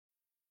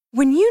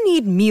When you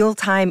need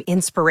mealtime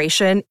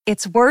inspiration,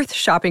 it's worth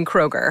shopping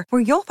Kroger,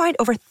 where you'll find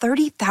over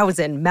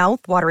 30,000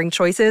 mouth-watering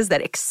choices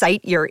that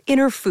excite your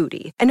inner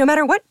foodie. And no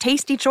matter what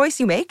tasty choice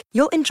you make,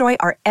 you'll enjoy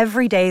our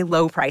everyday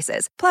low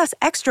prices, plus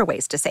extra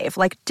ways to save,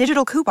 like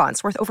digital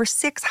coupons worth over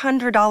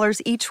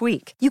 $600 each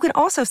week. You can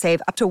also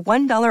save up to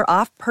 $1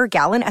 off per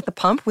gallon at the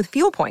pump with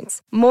fuel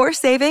points. More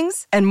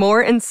savings and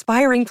more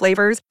inspiring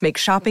flavors make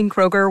shopping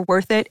Kroger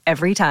worth it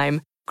every time.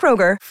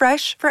 Kroger,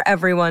 fresh for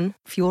everyone.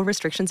 Fuel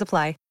restrictions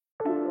apply.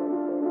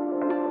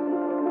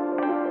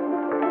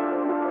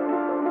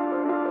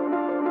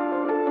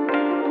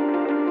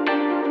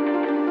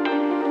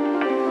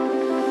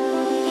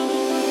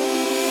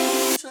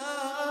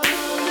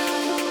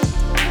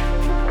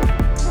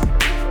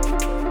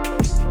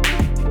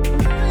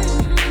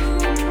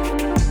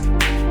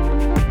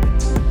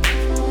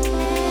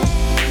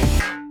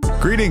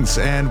 Greetings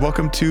and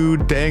welcome to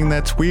Dang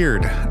That's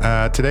Weird.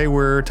 Today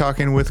we're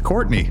talking with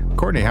Courtney.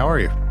 Courtney, how are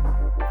you?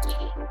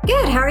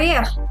 Good, how are you?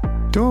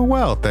 Doing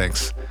well,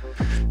 thanks.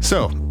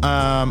 So,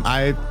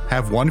 I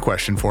have one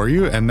question for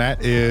you, and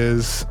that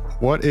is,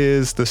 what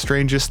is the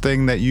strangest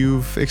thing that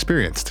you've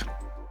experienced?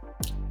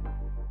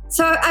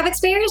 So I've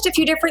experienced a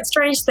few different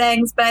strange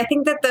things, but I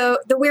think that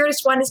the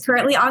weirdest one is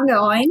currently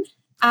ongoing.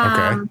 Okay.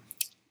 And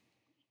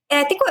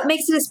I think what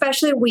makes it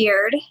especially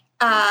weird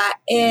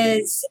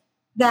is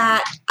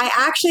that I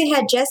actually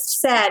had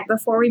just said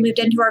before we moved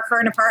into our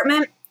current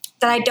apartment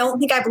that I don't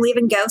think I believe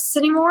in ghosts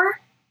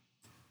anymore.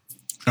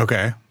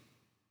 Okay.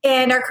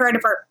 And our current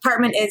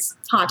apartment is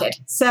haunted.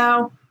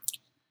 So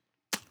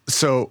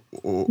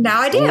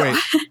now I do.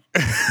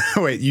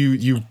 Wait,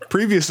 you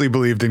previously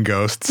believed in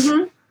ghosts,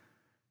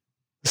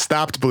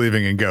 stopped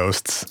believing in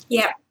ghosts.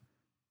 Yep.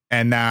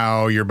 And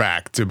now you're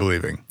back to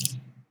believing.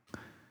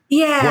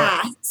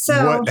 Yeah.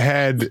 What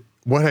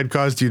had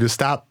caused you to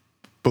stop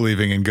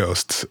believing in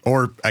ghosts,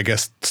 or I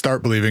guess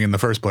start believing in the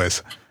first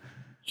place?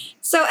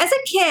 So as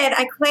a kid,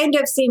 I claimed to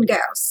have seen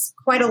ghosts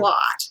quite a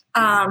lot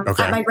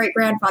at my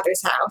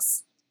great-grandfather's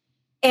house.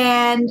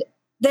 And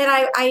then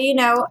I,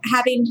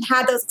 having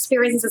had those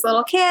experiences as a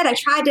little kid, I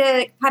tried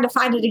to kind of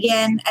find it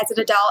again as an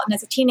adult and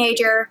as a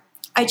teenager.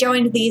 I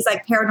joined these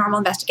like paranormal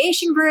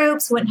investigation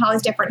groups, went to all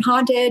these different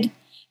haunted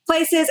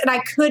places, and I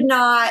could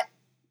not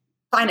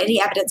find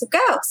any evidence of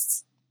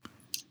ghosts.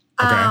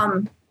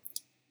 Okay.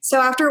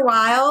 So after a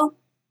while,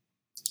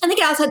 I think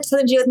it also had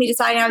something to do with me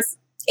deciding I was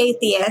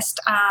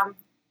atheist. I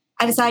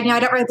decided, I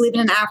don't really believe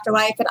in an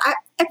afterlife. And I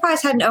probably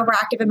just had an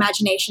overactive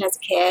imagination as a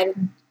kid.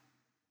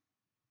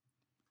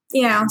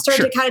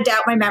 Started to kind of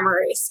doubt my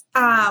memories.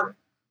 And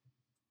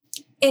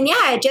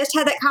yeah, I just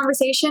had that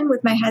conversation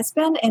with my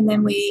husband, and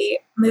then we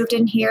moved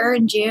in here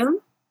in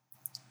June.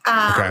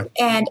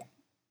 And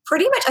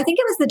pretty much, I think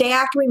it was the day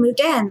after we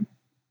moved in,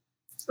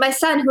 my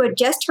son, who had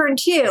just turned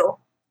 2,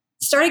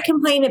 started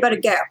complaining about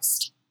a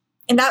ghost.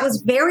 And that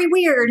was very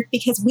weird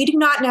because we do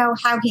not know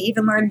how he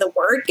even learned the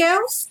word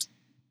ghost.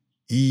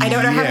 I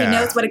don't know how he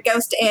knows what a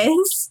ghost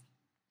is.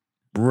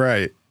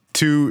 Right.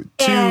 Two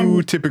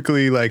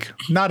typically like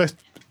not a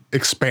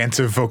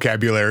expansive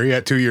vocabulary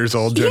at 2 years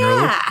old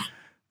generally.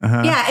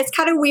 Yeah. Yeah, it's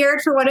kind of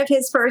weird for one of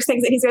his first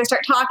things that he's going to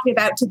start talking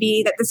about to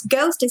be that this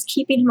ghost is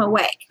keeping him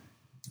awake.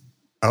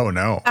 Oh,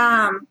 no.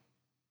 And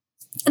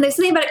there's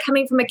something about it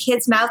coming from a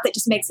kid's mouth that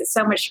just makes it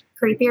so much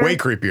creepier. Way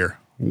creepier.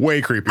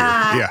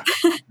 Yeah.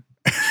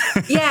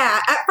 Yeah.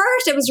 At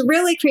first, it was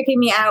really creeping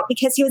me out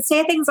because he would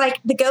say things like,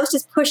 the ghost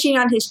is pushing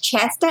on his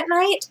chest at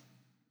night.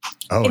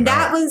 Oh, and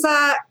that was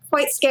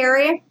quite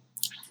scary.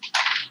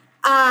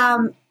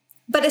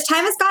 But as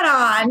time has gone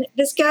on,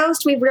 this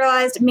ghost, we've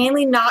realized,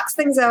 mainly knocks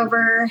things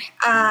over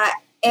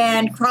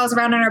and crawls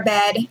around on our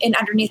bed and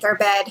underneath our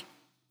bed.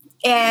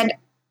 And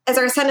as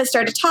our son has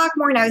started to talk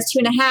more, now he's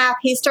 2.5,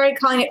 he started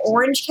calling it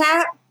Orange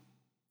Cat.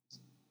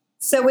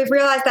 So we've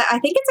realized that I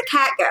think it's a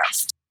cat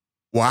ghost.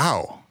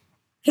 Wow.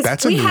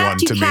 That's a new one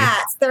to me. We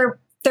have 2 cats.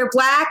 They're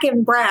black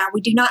and brown. We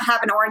do not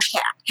have an orange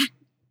cat.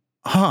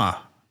 Huh.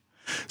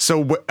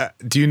 So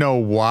do you know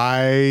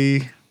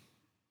why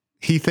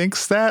he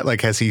thinks that?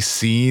 Like, has he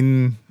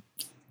seen?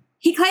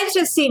 He claims to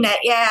have seen it.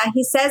 Yeah.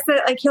 He says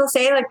that, like, he'll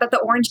say like that the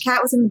orange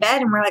cat was in the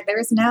bed, and we're like,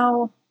 there's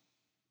no.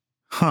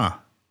 Huh.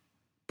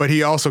 But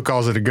he also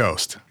calls it a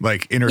ghost,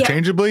 like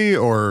interchangeably,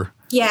 or?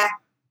 Yeah.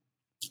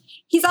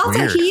 He's also,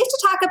 Weird. He used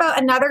to talk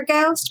about another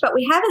ghost, but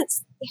we haven't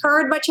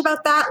heard much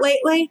about that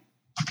lately.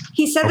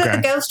 He said that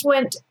the ghost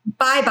went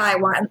bye-bye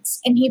once,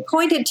 and he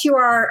pointed to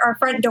our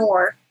front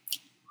door.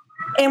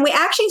 And we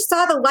actually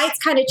saw the lights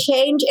kind of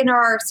change in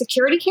our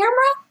security camera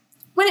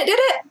when it did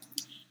it.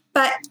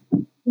 But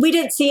we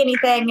didn't see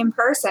anything in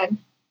person.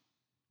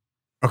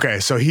 Okay,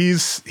 so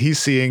he's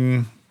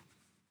seeing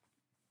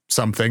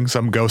something,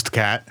 some ghost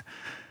cat.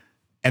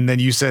 And then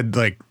you said,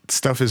 like,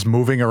 stuff is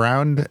moving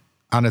around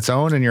on its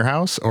own in your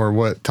house, or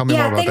what? Tell me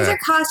more about that. Yeah, things are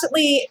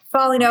constantly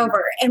falling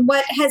over. And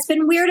what has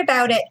been weird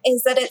about it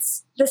is that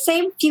it's the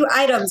same few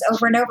items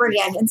over and over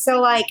again. And so,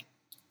 like,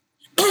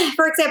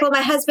 for example,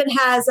 my husband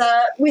has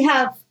we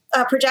have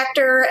a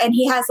projector, and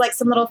he has like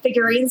some little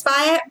figurines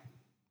by it.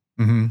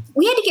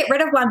 We had to get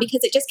rid of one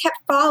because it just kept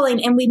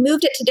falling, and we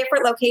moved it to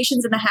different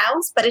locations in the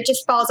house, but it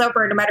just falls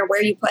over no matter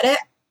where you put it.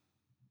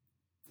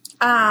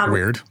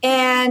 Weird.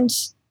 And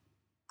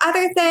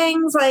other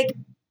things, like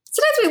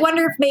sometimes we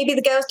wonder if maybe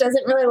the ghost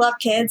doesn't really love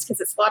kids because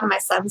it's a lot of my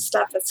son's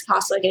stuff that's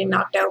constantly getting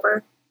knocked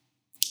over.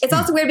 It's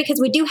also weird because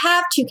we do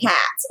have 2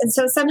 cats. And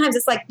so sometimes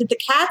it's like, did the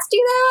cats do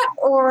that?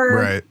 Or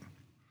right.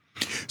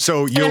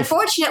 So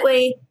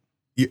unfortunately,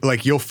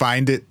 you'll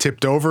find it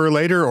tipped over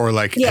later, or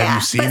like, have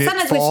you seen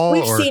it fall?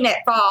 We've seen it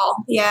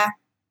fall. Yeah.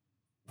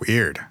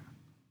 Weird.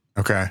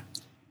 Okay.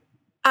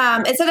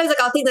 And sometimes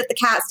like I'll think that the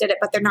cats did it,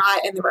 but they're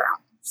not in the room.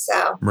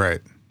 So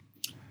right.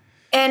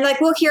 And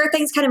like we'll hear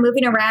things kind of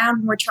moving around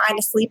when we're trying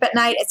to sleep at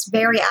night. It's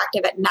very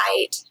active at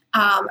night.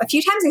 A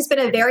few times there's been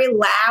a very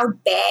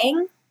loud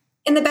bang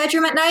in the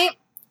bedroom at night.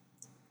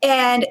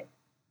 And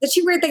the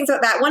 2 weird things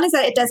about that, one is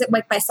that it doesn't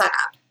wake my son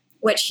up,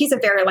 which he's a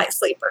very light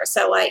sleeper.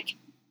 So like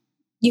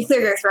you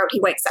clear your throat, he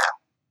wakes up.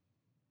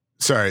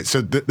 Sorry.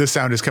 So this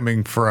sound is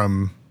coming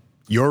from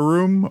your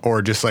room,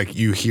 or just like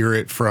you hear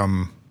it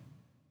from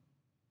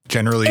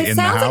generally in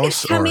the house? It sounds like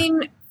it's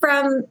coming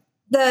from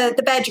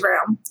the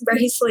bedroom where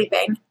he's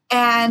sleeping.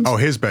 And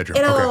his bedroom.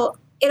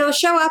 It'll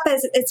show up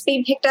as it's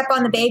being picked up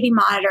on the baby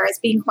monitor as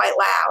being quite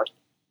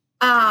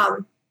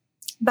loud.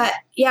 But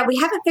yeah, we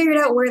haven't figured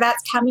out where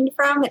that's coming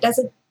from. It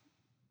doesn't.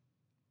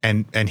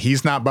 And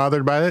he's not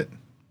bothered by it?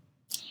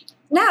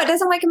 No, it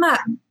doesn't wake him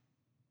up.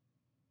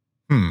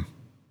 Okay.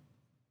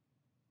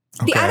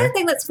 The other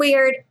thing that's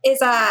weird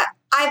is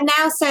I've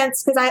now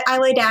since, because I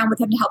lay down with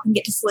him to help him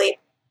get to sleep,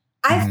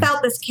 I've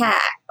felt this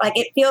cat. Like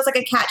it feels like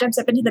a cat jumps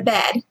up into the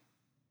bed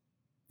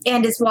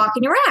and is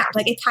walking around.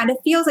 Like it kind of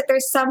feels like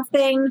there's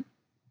something.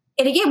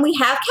 And again, we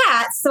have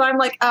cats. So I'm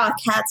like, oh,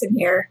 cat's in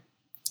here.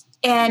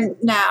 And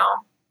no.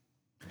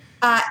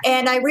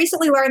 And I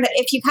recently learned that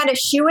if you kind of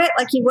shoo it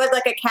like you would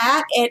like a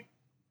cat,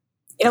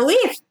 it'll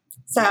leave.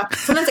 So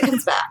sometimes it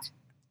comes back.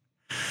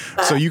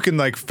 But, so you can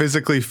like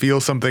physically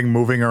feel something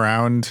moving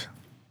around.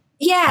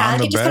 Yeah,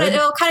 like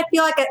it'll kind of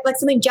feel like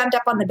something jumped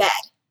up on the bed.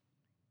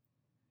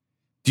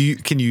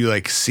 Can you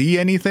like see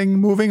anything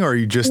moving, or are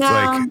you just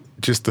like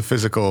just the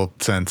physical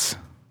sense?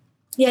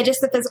 Yeah,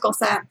 just the physical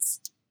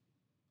sense.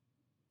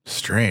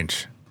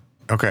 Strange.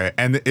 Okay.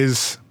 And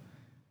does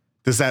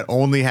that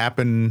only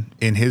happen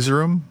in his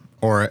room,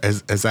 or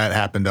has that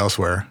happened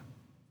elsewhere?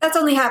 That's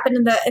only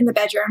happened in the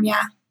bedroom.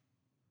 Yeah.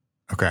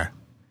 Okay.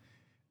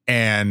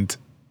 And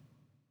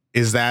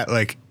is that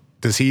like,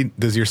 does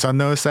your son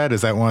notice that?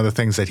 Is that one of the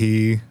things that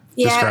he describes?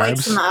 Yeah, it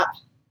wakes him up.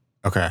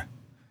 Okay.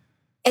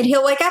 And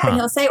he'll wake up and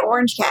he'll say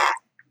orange cat.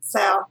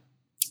 So.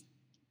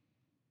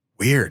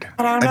 Weird.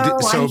 I don't know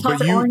why he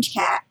calls it orange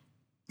cat.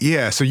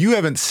 Yeah. So you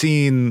haven't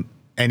seen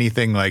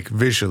anything like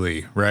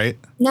visually, right?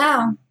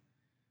 No.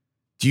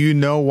 Do you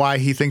know why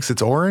he thinks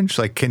it's orange?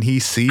 Like, can he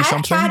see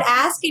something? I tried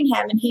asking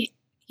him, and he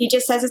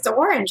just says it's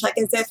orange, like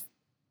as if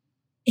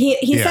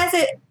he says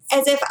it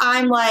as if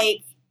I'm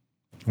like.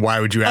 Why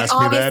would you ask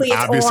me that?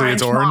 Obviously,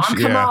 it's orange. Mom,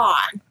 come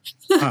on.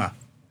 Huh.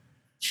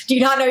 Do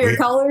you not know your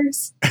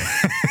colors?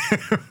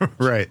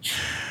 Right.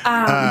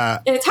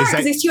 And it's hard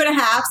because he's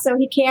 2.5, so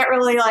he can't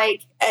really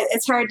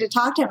it's hard to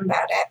talk to him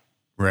about it.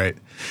 Right.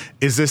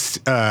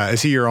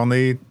 Is he your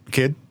only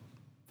kid?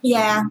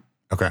 Yeah.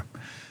 Okay.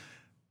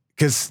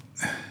 Because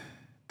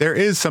there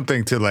is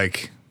something to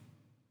like,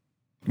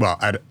 well,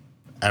 I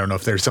don't know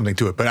if there's something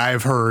to it, but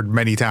I've heard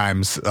many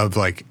times of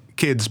like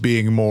kids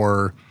being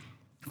more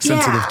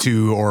sensitive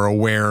to or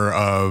aware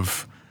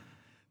of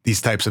these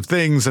types of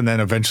things, and then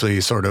eventually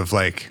sort of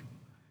like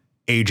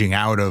aging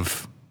out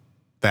of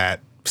that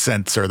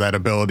sense or that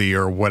ability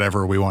or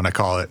whatever we want to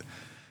call it.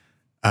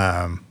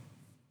 But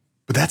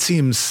that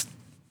seems,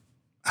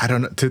 I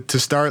don't know, to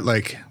start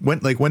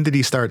when did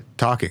he start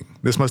talking?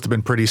 This must have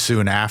been pretty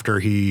soon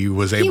after he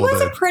was able to. He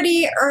was a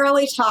pretty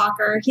early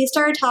talker. He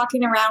started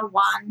talking around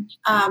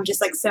 1, just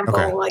like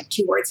simple, like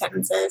 2-word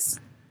sentences.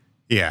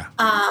 Yeah.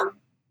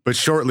 But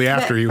shortly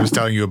after, he was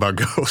telling you about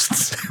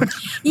ghosts.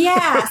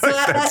 Yeah. So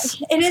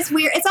it is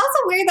weird. It's also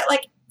weird that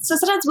so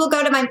sometimes we'll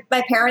go to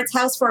my parents'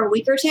 house for a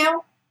week or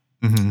 2,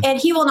 and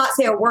he will not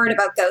say a word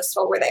about ghosts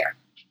while we're there.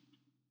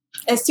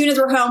 As soon as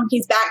we're home,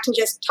 he's back to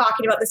just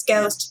talking about this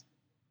ghost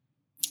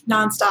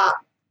nonstop.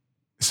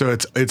 So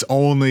it's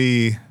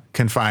only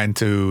confined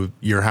to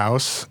your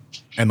house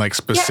and like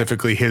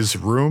specifically his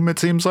room, it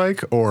seems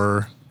like,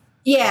 or?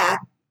 Yeah.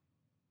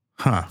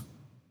 Huh.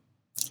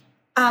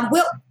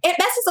 It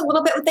messes a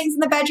little bit with things in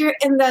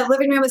the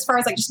living room as far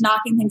as like just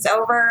knocking things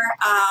over.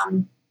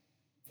 And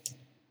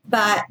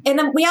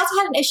then we also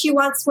had an issue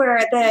once where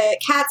the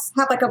cats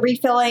have like a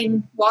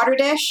refilling water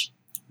dish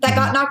that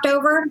got knocked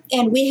over,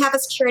 and we have a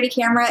security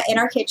camera in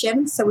our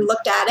kitchen. So we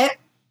looked at it,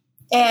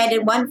 and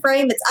in one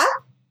frame it's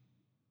up.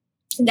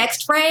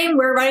 Next frame,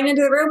 we're running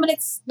into the room and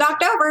it's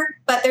knocked over,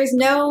 but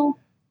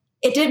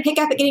it didn't pick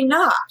up it getting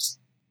knocked.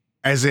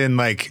 As in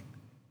like,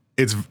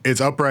 it's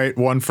upright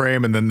one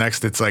frame, and then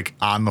next it's like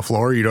on the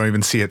floor. You don't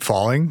even see it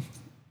falling.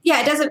 Yeah,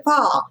 it doesn't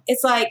fall.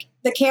 It's like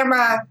the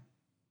camera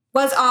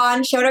was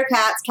on, showed our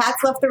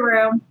cats left the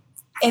room,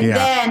 And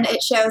then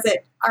it shows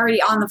it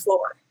already on the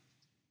floor.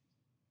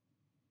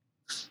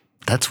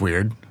 That's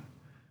weird.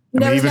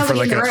 There's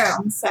nobody in the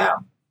room,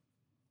 so.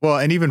 Well,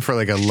 and even for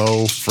like a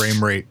low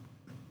frame rate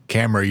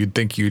camera, you'd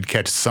think you'd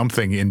catch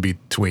something in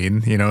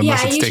between, you know,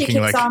 unless it's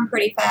taking kicks on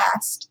pretty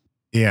fast.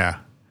 Yeah.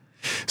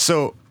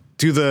 So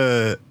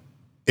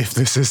if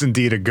this is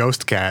indeed a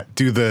ghost cat,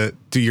 do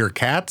your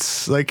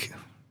cats like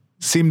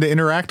seem to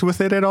interact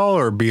with it at all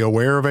or be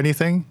aware of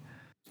anything?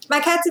 My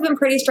cats have been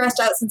pretty stressed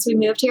out since we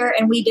moved here,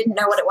 and we didn't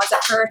know what it was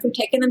at first. We've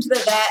taken them to the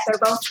vet. They're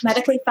both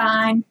medically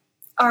fine.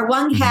 Our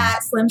one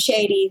cat, Slim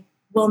Shady,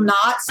 will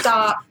not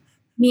stop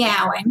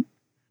meowing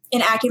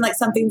and acting like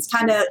something's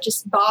kind of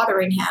just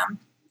bothering him.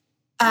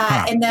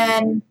 And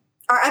then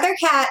our other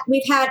cat,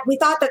 we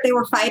thought that they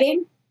were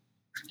fighting,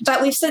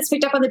 but we've since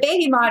picked up on the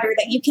baby monitor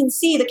that you can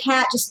see the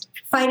cat just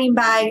fighting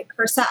by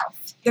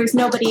herself. There's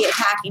nobody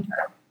attacking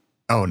her.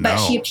 Oh, no. But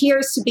she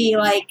appears to be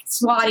like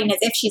swatting as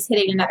if she's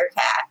hitting another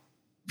cat.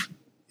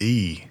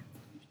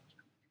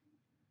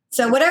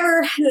 So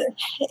whatever,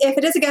 if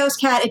it is a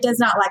ghost cat, it does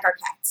not like our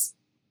cats.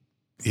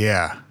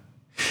 Yeah.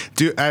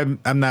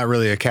 I'm not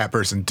really a cat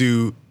person.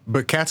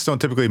 But cats don't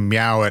typically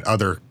meow at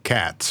other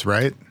cats,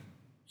 right?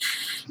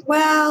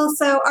 Well,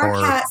 so our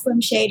cat, Slim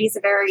Shady's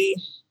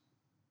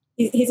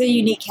he's a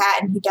unique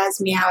cat, and he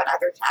does meow at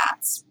other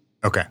cats.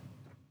 Okay.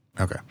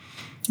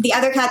 The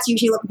other cats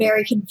usually look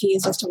very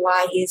confused as to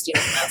why he's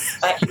doing this,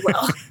 but he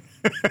will.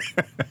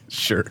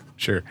 Sure.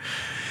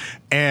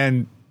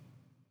 And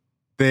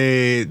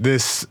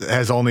this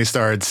has only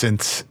started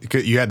since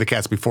you had the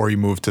cats before you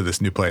moved to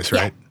this new place,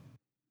 right?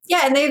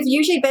 Yeah, and they've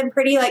usually been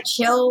pretty like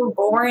chill,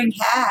 boring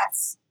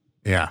cats.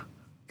 Yeah.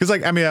 Because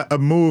a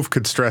move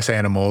could stress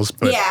animals,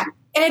 but yeah,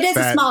 and it is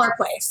a smaller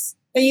place.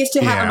 They used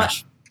to have a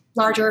much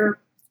larger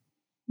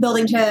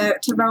building to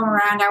roam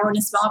around. Now we're in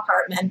a small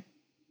apartment.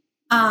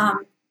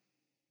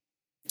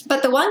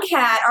 But the one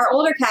cat, our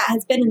older cat,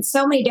 has been in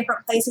so many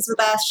different places with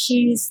us.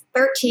 She's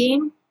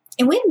 13,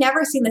 and we've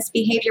never seen this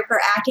behavior of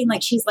her acting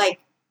like she's like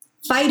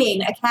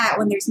fighting a cat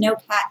when there's no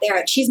cat there.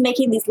 Like she's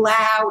making these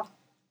loud,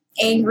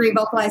 angry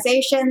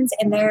vocalizations,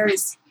 and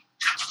there's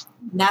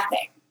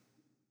nothing.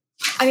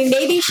 I mean,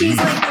 maybe she's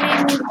like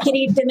getting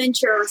kitty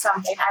dementia or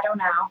something. I don't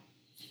know.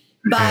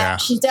 But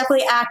she's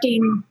definitely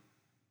acting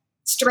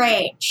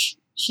strange.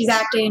 She's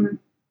acting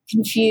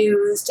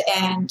confused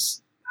and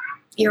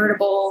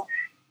irritable.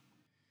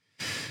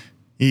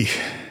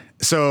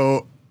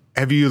 So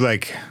have you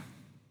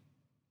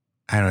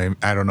I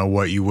don't know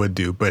what you would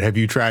do, but have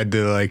you tried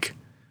to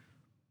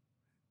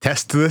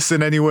test this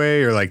in any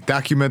way or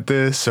document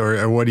this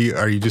or what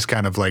are you just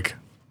kind of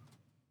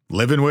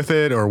living with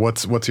it or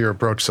what's your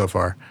approach so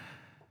far?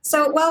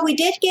 So, well, we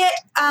did get,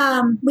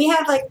 we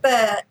have I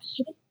forget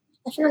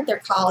what they're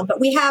called,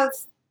 but we have,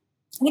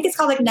 I think it's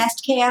called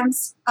Nest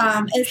Cams.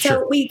 And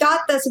so we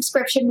got the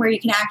subscription where you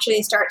can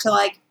actually start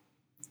to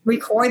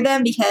record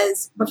them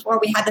because before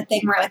we had the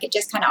thing where it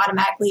just kind of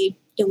automatically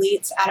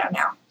deletes. I don't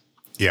know.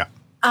 Yeah.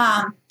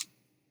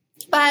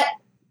 But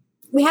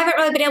we haven't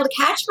really been able to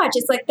catch much.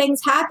 It's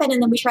things happen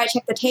and then we try to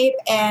check the tape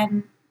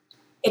and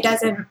it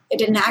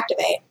didn't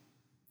activate,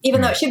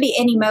 even though it should be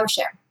in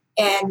motion.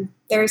 And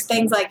there's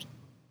things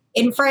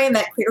in frame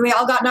that clearly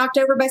all got knocked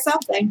over by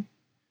something.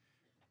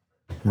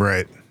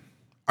 Right.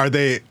 Are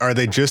they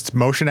just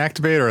motion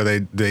activated or are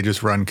they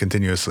just run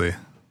continuously?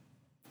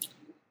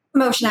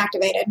 Motion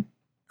activated.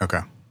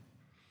 Okay.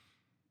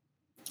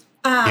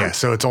 Yeah,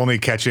 so it's only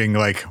catching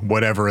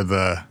whatever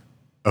the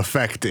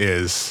effect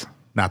is,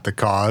 not the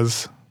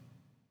cause.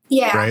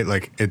 Yeah.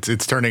 Right?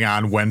 It's turning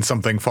on when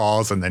something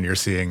falls and then you're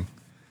seeing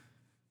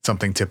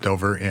something tipped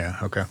over. Yeah,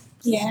 okay.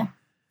 Yeah.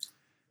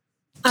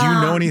 Do you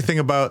know anything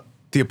about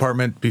the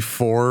apartment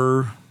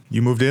before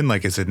you moved in?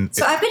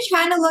 So I've been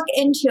trying to look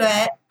into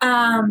it.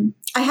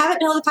 I haven't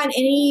been able to find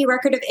any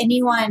record of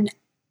anyone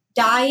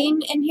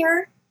dying in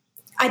here.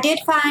 I did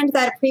find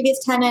that a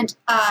previous tenant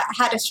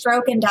had a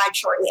stroke and died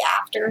shortly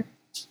after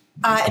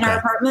in our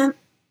apartment.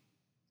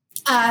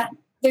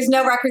 There's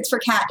no records for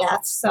cat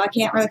deaths, so I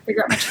can't really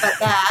figure out much about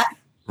that.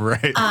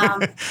 Right.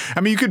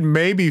 You could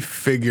maybe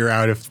figure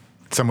out if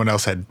someone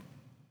else had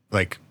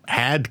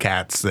had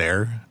cats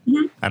there.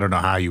 Mm-hmm. I don't know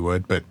how you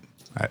would, but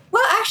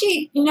well,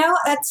 actually,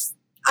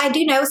 I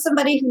do know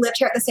somebody who lived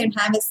here at the same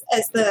time as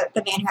the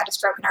man who had a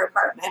stroke in our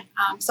apartment.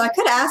 So I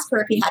could ask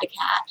her if he had a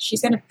cat.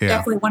 She's going to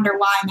definitely wonder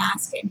why I'm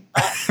asking.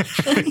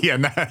 But. Yeah,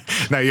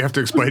 now you have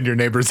to explain to your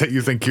neighbors that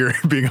you think you're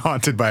being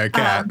haunted by a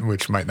cat,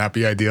 which might not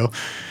be ideal.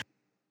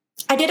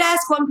 I did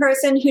ask one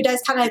person who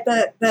does kind of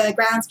the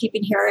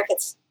groundskeeping here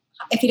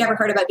if he'd ever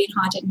heard about being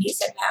haunted, and he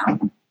said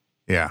no.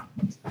 Yeah.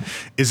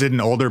 Is it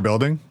an older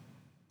building?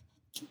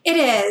 It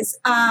is.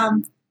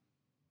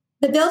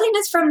 The building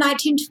is from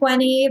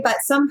 1920, but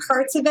some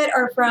parts of it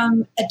are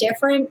from a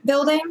different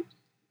building,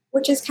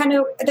 which is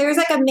there's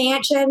a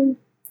mansion.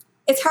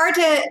 It's hard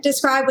to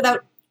describe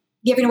without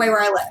giving away where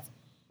I live.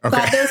 Okay.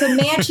 But there's a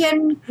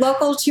mansion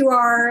local to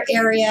our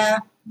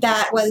area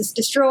that was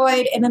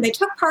destroyed, and then they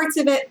took parts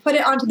of it, put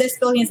it onto this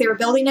building as they were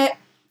building it,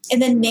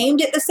 and then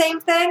named it the same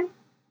thing.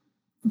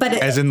 But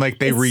as in like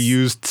they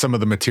reused some of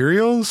the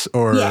materials,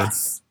 or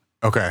yes.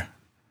 Okay.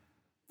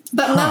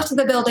 But most of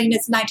the building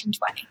is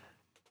 1920.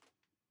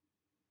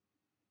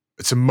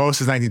 So most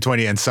is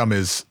 1920 and some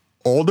is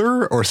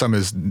older, or some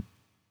is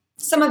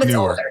some of it's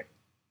newer? Older.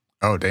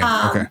 Oh,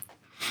 damn. Okay.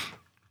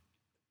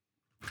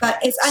 But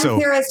it's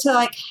unclear as to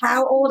like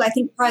how old. I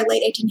think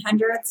probably late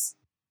 1800s.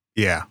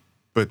 Yeah,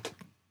 but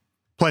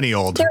plenty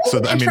old. There is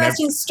an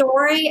interesting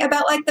story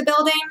about like the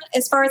building,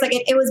 as far as like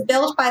it was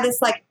built by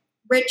this like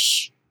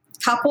rich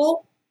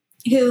couple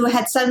who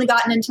had suddenly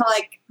gotten into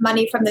like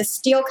money from this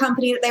steel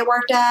company that they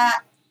worked at,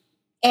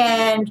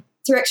 and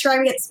through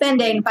extravagant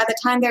spending, by the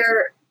time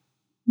their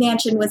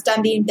mansion was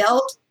done being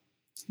built,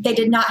 they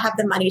did not have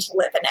the money to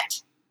live in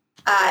it.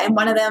 And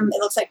one of them, it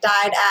looks like,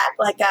 died at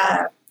like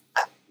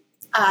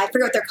I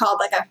forget what they're called,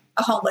 like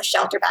a homeless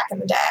shelter back in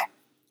the day,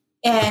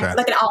 and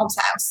like an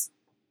almshouse.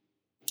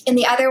 And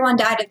the other one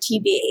died of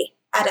TB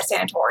at a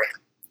sanatorium.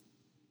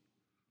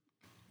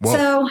 Whoa.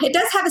 So it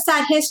does have a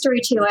sad history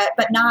to it,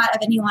 but not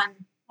of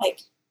anyone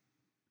like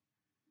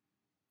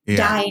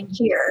dying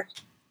here.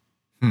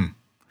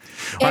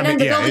 And then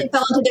the building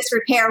fell into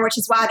disrepair, which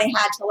is why they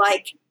had to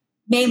like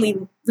mainly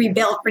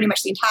rebuild pretty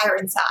much the entire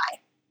inside.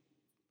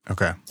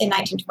 Okay. In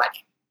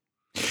 1920.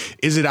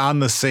 Is it on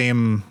the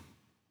same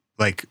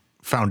like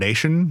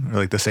foundation, or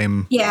like the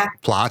same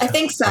plot? I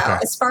think so,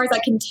 as far as I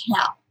can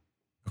tell.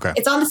 Okay.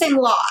 It's on the same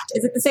lot.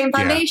 Is it the same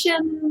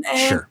foundation?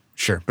 Yeah.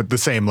 Sure. But the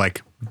same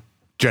like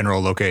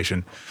general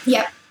location.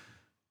 Yep.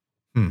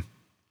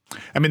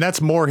 I mean,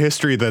 that's more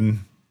history than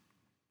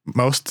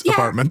most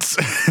apartments.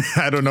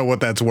 I don't know what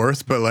that's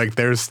worth, but like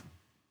there's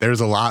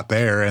a lot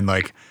there, and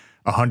like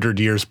 100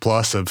 years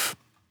plus of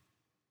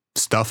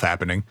stuff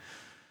happening.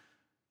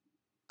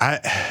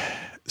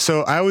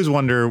 So I always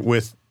wonder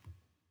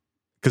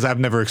because I've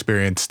never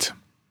experienced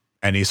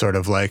any sort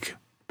of like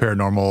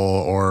paranormal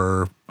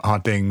or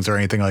hauntings or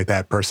anything like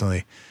that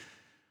personally.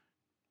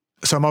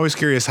 So I'm always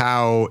curious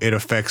how it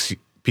affects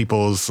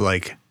people's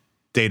like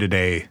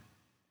day-to-day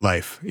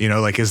life. You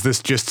know, like, is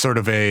this just sort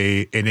of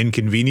an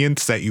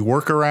inconvenience that you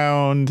work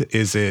around?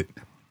 Is it,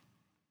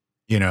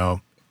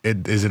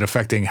 is it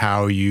affecting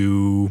how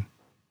you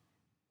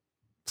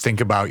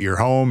think about your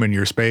home and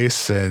your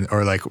space,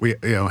 or like,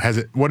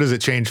 what has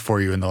it changed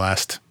for you in the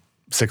last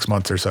 6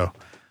 months or so?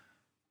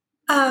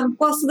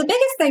 Well, so the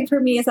biggest thing for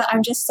me is that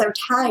I'm just so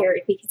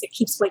tired because it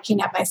keeps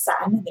waking up my son,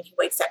 and then he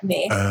wakes up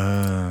me.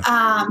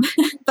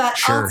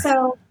 But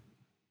also,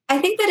 I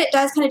think that it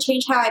does kind of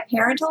change how I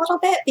parent a little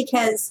bit,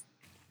 because,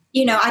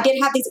 I did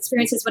have these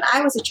experiences when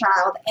I was a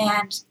child,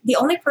 and the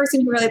only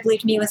person who really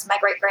believed me was my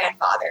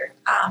great-grandfather.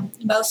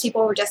 Most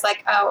people were just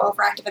like, oh,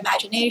 overactive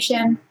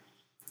imagination.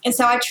 And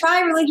so I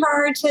try really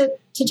hard to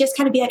just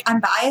kind of be like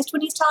unbiased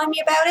when he's telling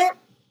me about it.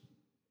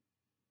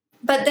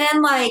 But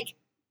then, like,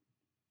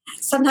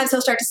 sometimes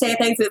he'll start to say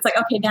things and it's like,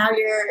 okay, now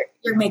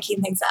you're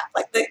making things up.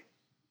 Like,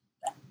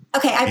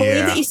 I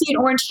believe that you see an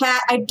orange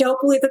cat. I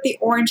don't believe that the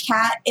orange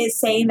cat is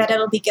saying that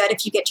it'll be good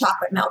if you get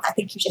chocolate milk. I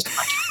think you just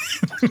want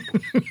chocolate.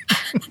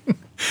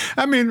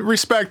 I mean,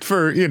 respect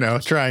for,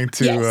 trying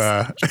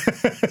to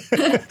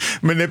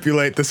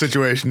manipulate the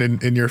situation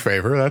in your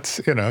favor. That's,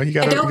 you got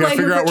to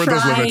figure out where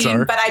those limits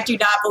are. But I do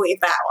not believe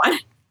that one.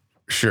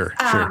 Sure.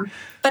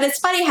 But it's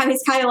funny how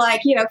he's kind of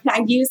like, can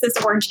I use this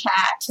orange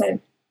cat to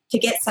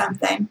get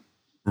something?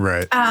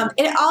 Right.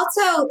 It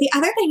also, the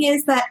other thing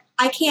is that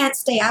I can't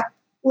stay up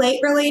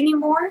late really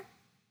anymore.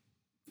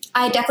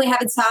 I definitely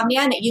have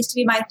insomnia, and it used to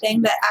be my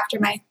thing that after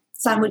my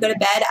son would go to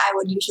bed, I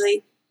would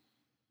usually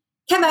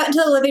come out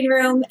into the living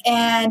room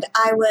and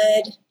I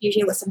would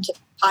usually listen to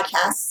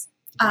podcasts.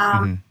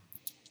 And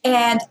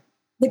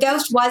the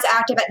ghost was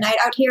active at night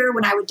out here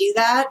when I would do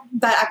that,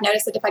 but I've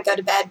noticed that if I go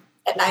to bed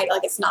at night,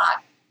 like it's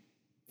not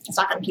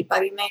going to keep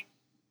bugging me.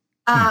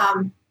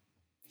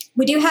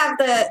 We do have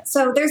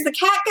so there's the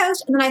cat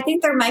ghost, and then I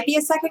think there might be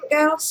a second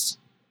ghost.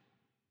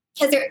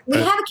 Because we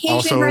have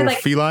occasionally heard like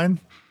feline.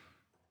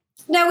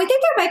 No, we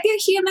think there might be a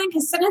human,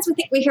 because sometimes we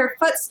think we hear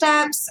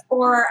footsteps,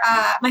 or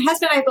my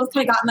husband and I both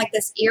kind of gotten like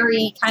this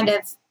eerie kind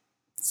of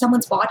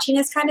someone's watching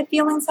us kind of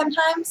feeling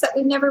sometimes that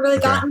we've never really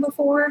gotten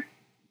before.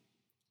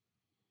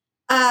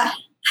 It's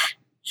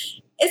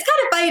kind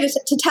of funny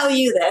to tell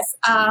you this,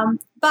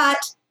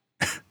 but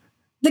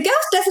the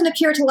ghost doesn't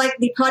appear to like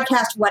the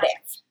podcast What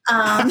If.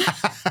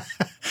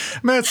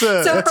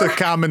 That's a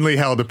commonly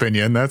held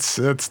opinion.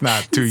 That's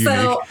not too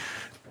unique.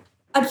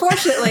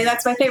 Unfortunately,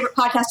 that's my favorite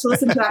podcast to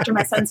listen to after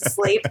my son's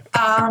asleep.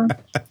 And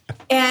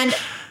I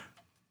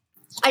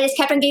just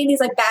kept on getting these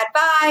like bad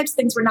vibes.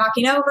 Things were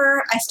knocking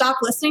over. I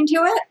stopped listening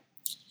to it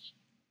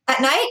at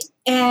night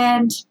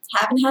and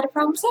haven't had a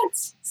problem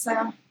since.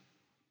 So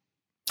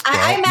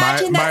I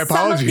imagine that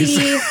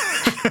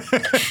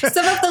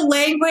some of the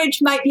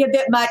language might be a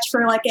bit much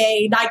for like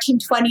a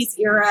 1920s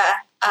era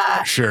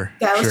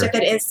ghost, if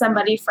it is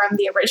somebody from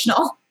the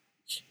original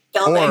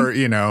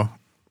building. Or,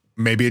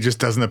 maybe it just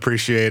doesn't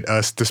appreciate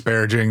us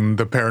disparaging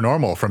the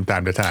paranormal from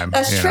time to time.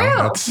 That's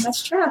true.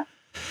 That's true.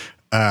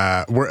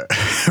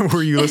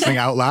 Were you listening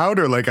out loud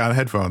or like on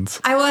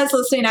headphones? I was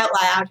listening out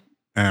loud.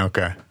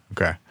 Okay.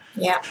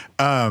 Yeah.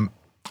 I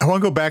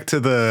want to go back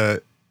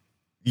to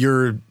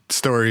your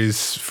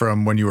stories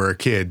from when you were a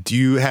kid. Do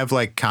you have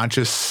like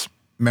conscious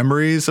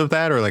memories of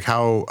that, or like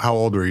how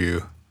old were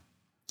you?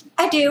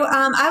 I do.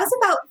 I was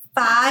about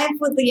 5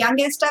 was the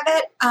youngest of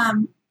it.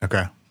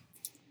 Okay.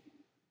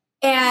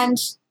 And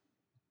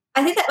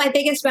I think that my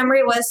biggest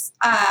memory was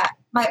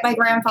my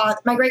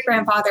great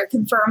grandfather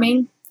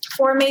confirming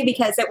for me,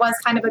 because it was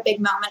kind of a big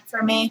moment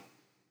for me.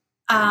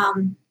 I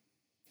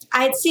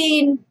had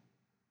seen,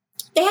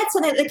 they had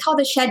something they call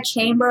the shed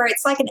chamber.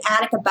 It's like an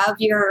attic above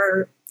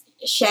your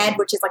shed,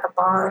 which is like a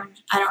barn.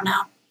 I don't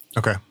know.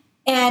 Okay.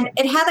 And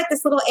it had like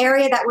this little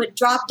area that would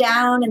drop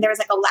down, and there was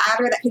like a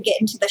ladder that could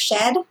get into the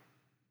shed.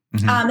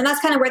 Mm-hmm. And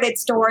that's kind of where they'd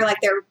store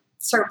like their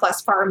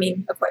surplus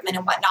farming equipment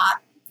and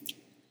whatnot.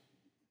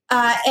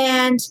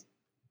 And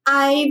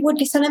I would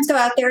sometimes go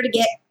out there to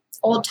get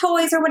old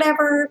toys or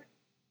whatever.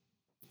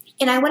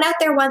 And I went out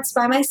there once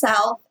by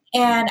myself,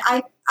 and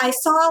I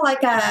saw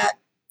like a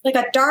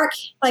dark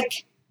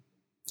like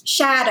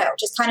shadow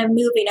just kind of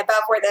moving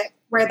above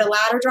where the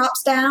ladder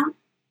drops down.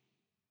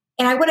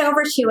 And I went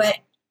over to it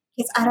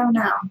because I don't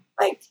know,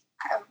 like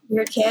I'm a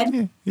weird kid.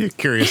 Yeah, you're a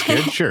curious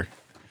kid, sure.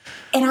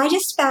 And I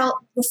just felt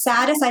the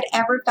saddest I'd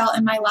ever felt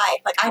in my life.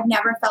 Like I'd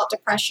never felt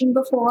depression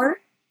before,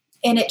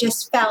 and it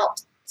just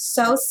felt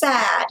so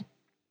sad.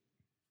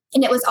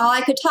 And it was all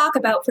I could talk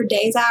about for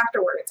days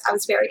afterwards. I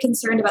was very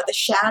concerned about the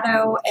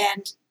shadow,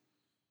 and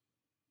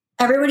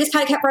everyone just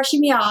kind of kept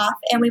brushing me off.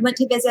 And we went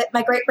to visit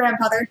my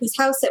great-grandfather, whose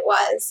house it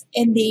was,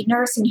 in the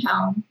nursing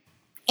home.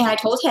 And I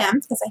told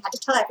him, because I had to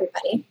tell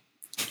everybody.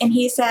 And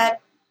he said,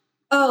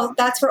 "Oh,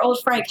 that's where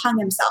old Frank hung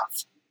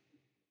himself."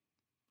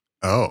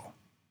 Oh.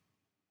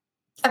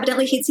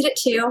 Evidently, he'd seen it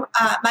too.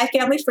 My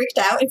family freaked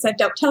out and said,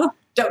 don't tell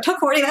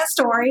Courtney that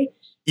story.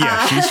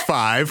 Yeah, she's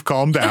 5.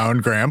 Calm down,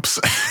 Gramps.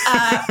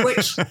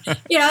 Which, like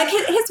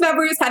his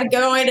memory was kind of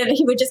going, and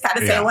he would just kind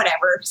of say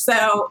whatever.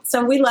 So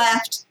we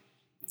left.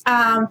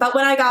 But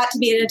when I got to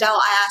be an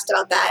adult, I asked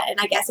about that, and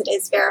I guess it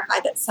is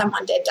verified that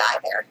someone did die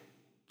there.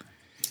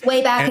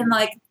 Way back in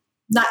around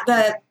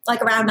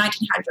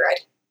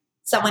 1900,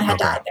 someone had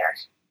died there.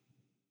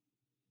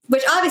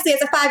 Which obviously,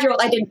 as a 5-year-old,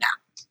 I didn't know.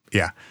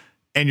 Yeah.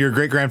 And your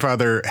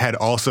great-grandfather had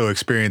also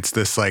experienced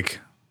this like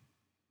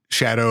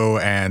shadow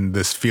and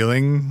this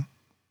feeling?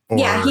 Or?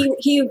 Yeah,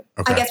 he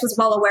I guess was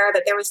well aware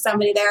that there was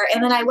somebody there.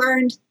 And then I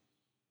learned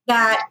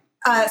that,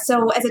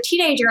 so as a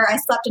teenager, I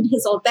slept in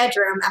his old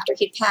bedroom after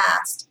he'd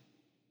passed.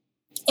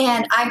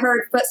 And I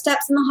heard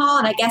footsteps in the hall,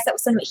 and I guess that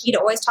was something that he'd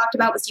always talked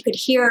about, was you could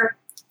hear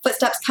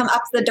footsteps come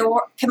up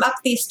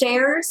these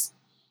stairs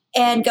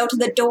and go to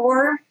the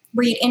door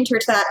where you'd enter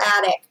to that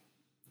attic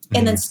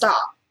and then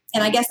stop.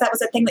 And I guess that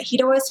was a thing that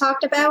he'd always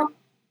talked about.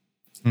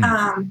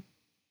 And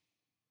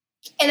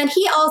then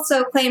he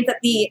also claimed that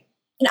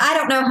and I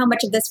don't know how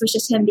much of this was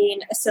just him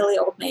being a silly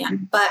old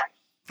man, but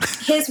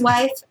his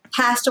wife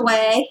passed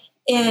away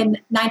in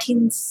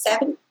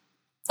 1970,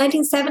 I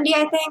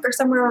think, or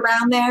somewhere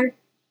around there.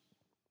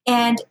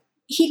 And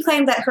he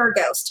claimed that her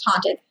ghost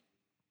haunted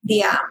the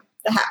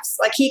house.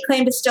 Like he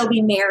claimed to still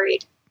be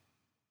married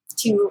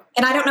to,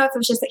 and I don't know if it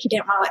was just that he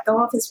didn't want to let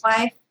go of his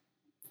wife.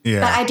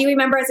 Yeah. But I do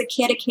remember as a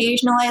kid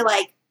occasionally,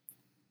 like,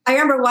 I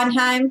remember one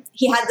time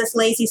he had this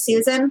Lazy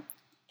Susan,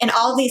 and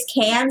all these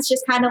cans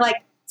just kind of like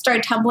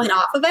started tumbling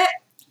off of it.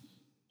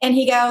 And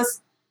he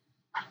goes,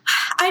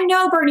 "I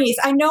know, Bernice,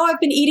 I know I've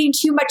been eating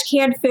too much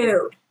canned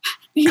food."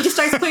 He just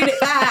starts putting it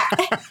back.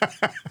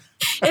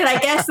 And I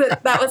guess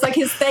that was like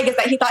his thing, is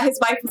that he thought his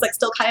wife was like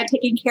still kind of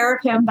taking care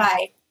of him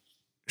by.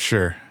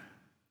 Sure.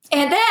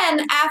 And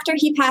then after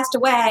he passed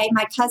away,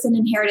 my cousin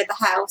inherited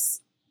the house.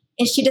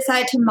 And she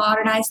decided to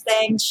modernize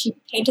things. She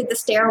painted the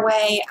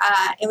stairway.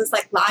 It was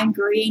like lime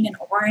green and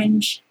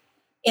orange,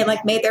 and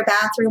like made their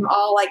bathroom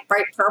all like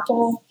bright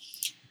purple.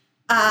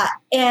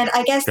 And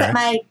I guess that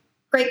my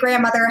great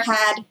grandmother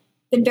had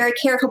been very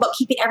careful about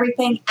keeping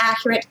everything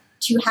accurate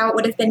to how it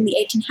would have been in the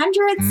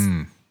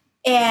 1800s.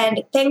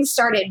 And things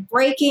started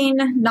breaking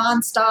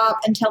nonstop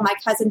until my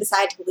cousin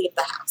decided to leave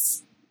the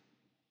house,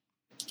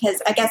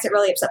 because I guess it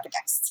really upset the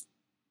guests.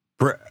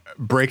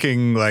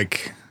 Breaking,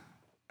 like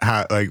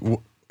how? Like,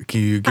 can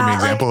you give me an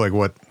example? Like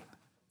what?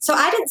 So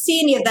I didn't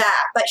see any of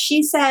that, but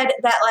she said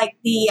that like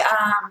the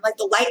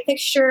light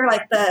fixture,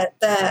 like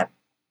the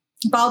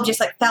bulb just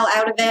like fell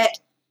out of it.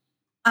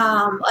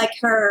 Like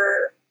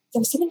there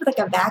was something with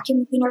like a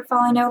vacuum cleaner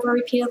falling over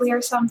repeatedly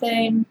or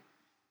something.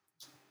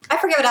 I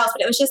forget what else,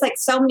 but it was just like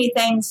so many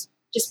things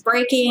just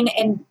breaking.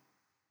 And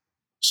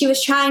she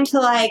was trying to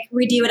like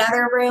redo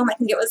another room. I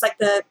think it was like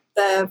the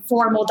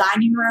formal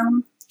dining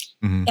room.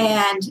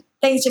 And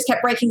things just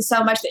kept breaking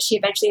so much that she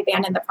eventually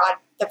abandoned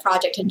the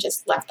project and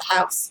just left the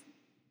house.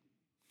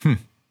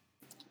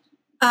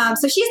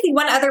 So she's the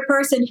one other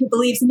person who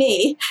believes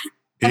me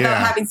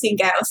about having seen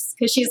ghosts,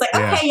 because she's like,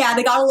 okay,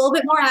 they got a little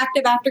bit more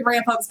active after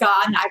Grandpa was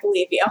gone. I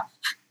believe you.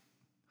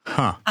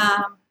 Huh.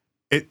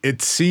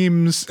 It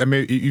seems, I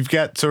mean, you've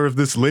got sort of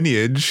this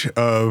lineage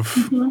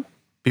of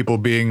people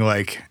being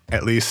like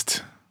at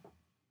least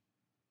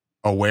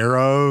aware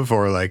of,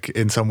 or like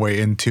in some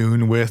way in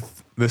tune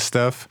with this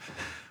stuff.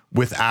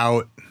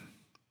 without,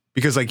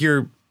 because like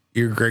your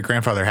great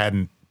grandfather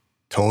hadn't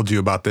told you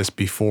about this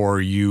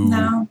before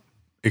you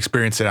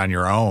experienced it on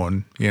your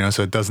own,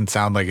 so it doesn't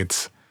sound like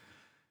it's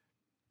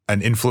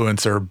an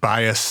influence or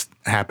bias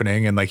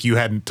happening. And like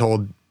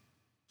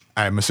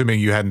I'm assuming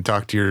you hadn't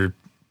talked to your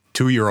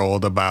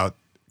 2-year-old about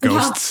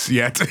ghosts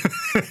yet.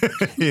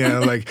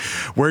 Like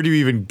where do you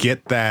even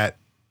get that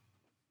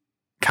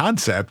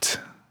concept?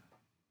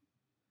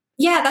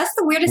 Yeah, that's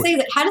the weirdest thing.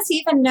 That how does he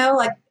even know?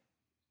 Like,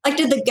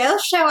 did the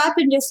ghost show up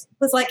and just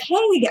was like,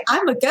 "Hey,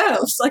 I'm a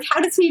ghost"? Like, how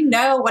does he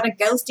know what a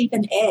ghost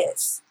even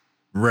is?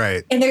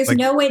 Right. And there's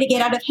no way to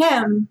get out of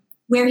him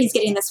where he's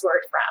getting this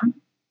word from.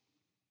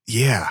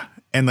 Yeah,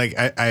 and like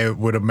I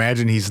would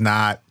imagine he's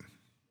not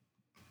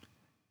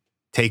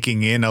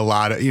taking in a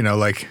lot of,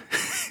 like.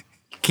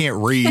 You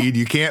can't read.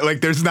 You can't, like,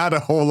 there's not a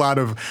whole lot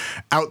of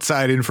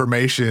outside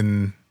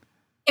information.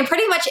 And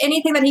pretty much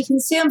anything that he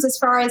consumes as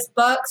far as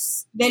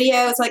books,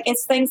 videos, like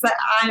it's things that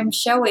I'm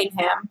showing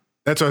him.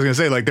 That's what I was going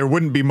to say. Like there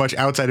wouldn't be much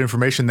outside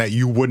information that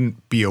you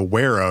wouldn't be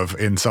aware of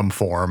in some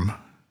form.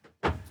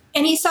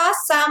 And he saw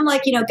some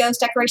like,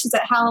 ghost decorations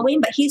at Halloween,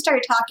 but he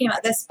started talking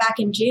about this back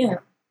in June.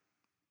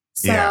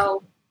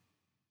 So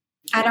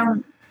I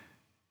don't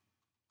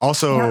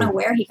know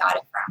where he got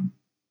it from.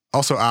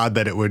 Also odd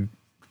that it would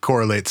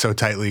correlate so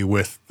tightly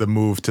with the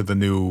move to the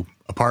new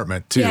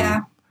apartment too.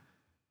 Yeah.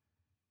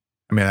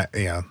 I mean,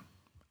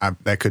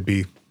 that could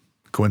be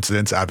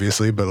coincidence,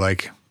 obviously, but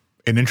like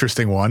an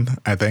interesting one,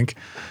 I think.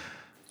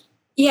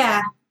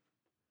 Yeah.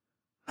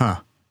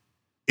 Huh.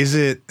 Is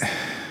it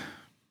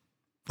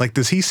like,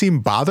 does he seem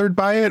bothered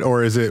by it,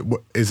 or is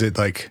it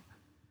like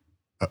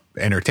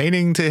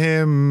entertaining to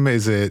him?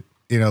 Is it,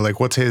 like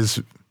what's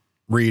his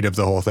read of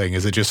the whole thing?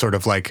 Is it just sort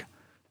of like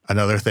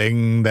another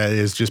thing that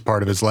is just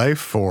part of his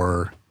life,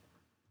 or?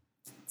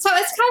 So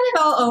it's kind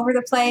of all over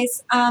the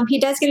place. He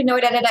does get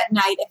annoyed at it at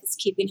night if it's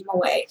keeping him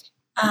awake.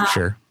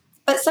 Sure.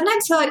 But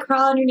sometimes he'll like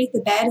crawl underneath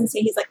the bed and say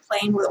he's like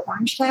playing with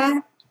orange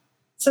tat.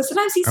 So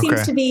sometimes he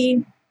seems to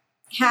be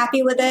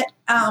happy with it.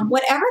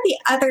 Whatever the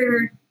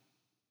other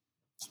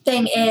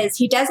thing is,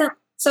 he doesn't.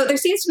 So there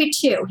seems to be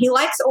two. He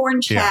likes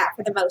orange cat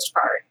for the most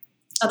part,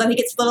 although he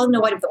gets a little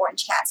annoyed with the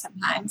orange cat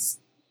sometimes.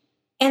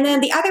 And then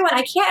the other one,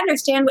 I can't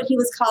understand what he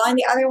was calling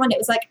the other one. It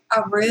was like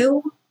a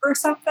roo or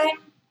something.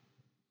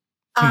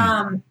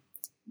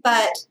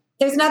 But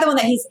there's another one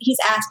that he's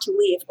asked to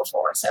leave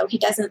before, so he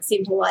doesn't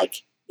seem to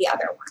like the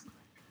other one.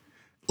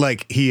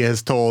 Like he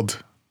has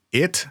told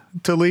it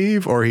to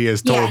leave, or he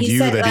has told you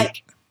said, that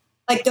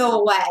like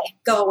go away,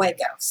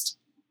 ghost.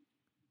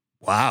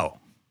 Wow,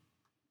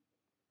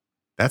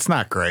 that's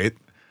not great.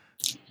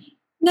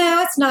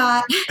 No, it's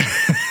not.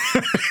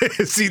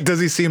 Does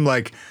he seem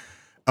like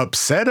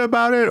upset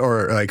about it,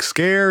 or like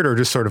scared, or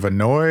just sort of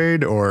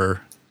annoyed, or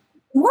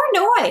more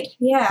annoyed?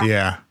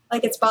 Yeah.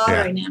 Like it's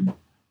bothering him.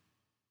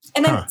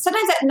 And then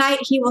sometimes at night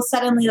he will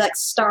suddenly like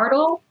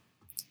startle,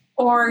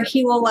 or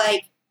he will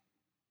like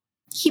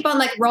keep on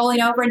like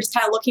rolling over and just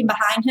kind of looking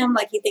behind him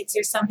like he thinks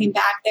there's something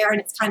back there,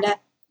 and it's kind of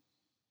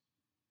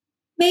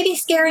maybe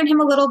scaring him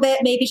a little bit,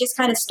 maybe just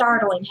kind of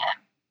startling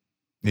him.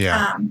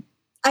 Yeah.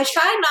 I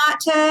try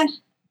not to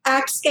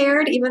act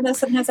scared, even though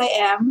sometimes I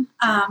am,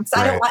 because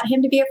I don't want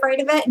him to be afraid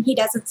of it, and he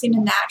doesn't seem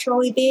to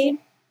naturally be.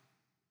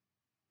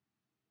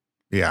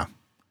 Yeah.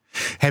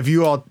 Have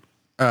you all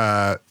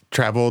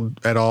traveled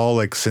at all,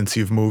 like since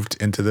you've moved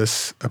into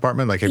this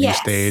apartment? Like, have you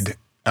stayed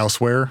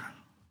elsewhere?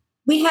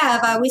 We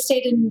have. We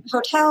stayed in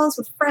hotels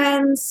with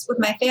friends, with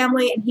my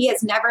family, and he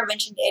has never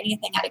mentioned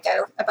anything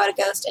about a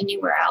ghost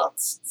anywhere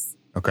else.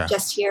 Okay.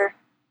 Just here.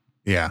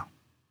 Yeah.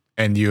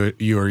 And you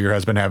or your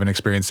husband haven't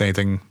experienced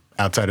anything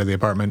outside of the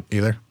apartment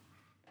either?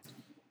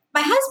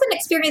 My husband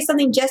experienced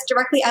something just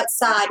directly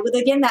outside with,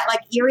 again, that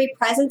like eerie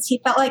presence. He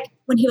felt like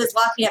when he was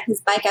locking up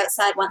his bike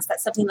outside once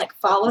that something like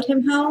followed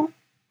him home.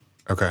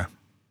 Okay.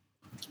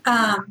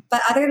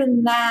 But other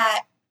than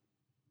that,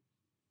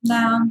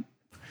 no.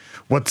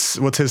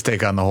 What's his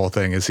take on the whole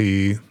thing? Is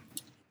he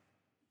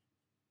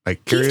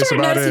like curious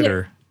about it,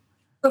 or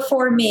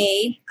before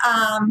me?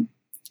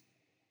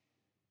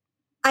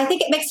 I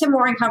think it makes him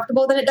more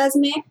uncomfortable than it does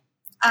me.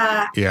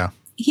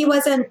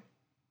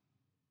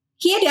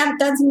 He had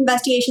done some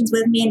investigations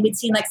with me, and we'd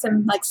seen like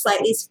some like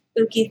slightly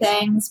spooky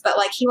things, but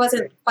like he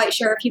wasn't quite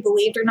sure if he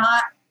believed or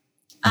not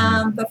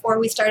before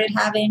we started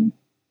having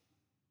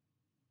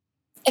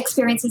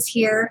experiences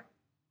here.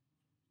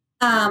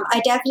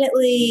 I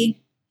definitely,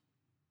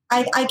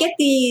 I get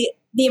the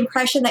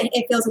impression that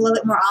it feels a little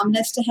bit more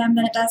ominous to him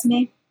than it does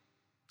me.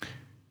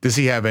 Does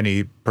he have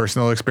any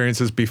personal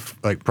experiences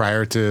like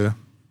prior to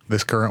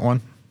this current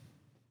one?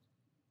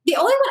 The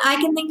only one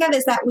I can think of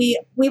is that we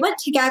went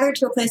together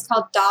to a place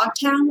called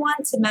Dogtown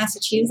once in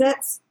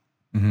Massachusetts.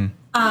 Mm-hmm.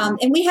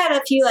 And we had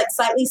a few like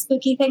slightly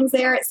spooky things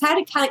there. It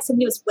sounded kind of like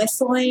somebody was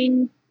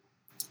whistling.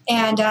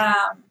 And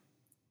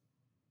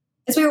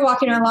as we were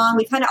walking along,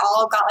 we kind of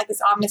all got like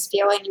this ominous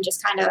feeling and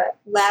just kind of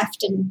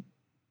left. And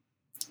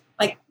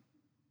like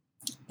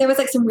there was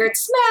like some weird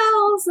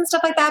smells and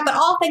stuff like that. But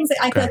all things that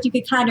I feel like you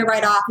could kind of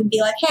write off and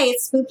be like, hey,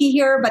 it's spooky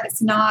here, but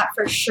it's not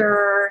for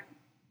sure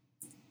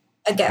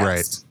a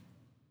ghost.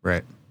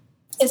 Right.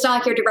 It's not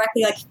like you're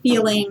directly like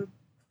feeling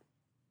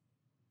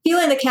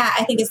the cat,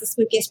 I think, is the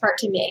spookiest part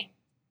to me.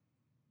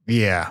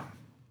 Yeah.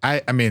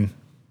 I mean,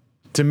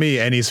 to me,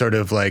 any sort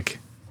of like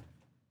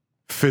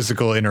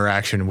physical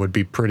interaction would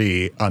be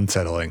pretty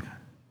unsettling.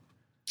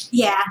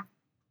 Yeah.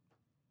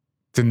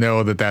 To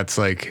know that that's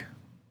like,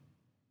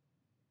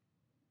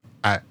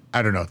 I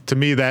don't know. To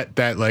me,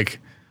 that like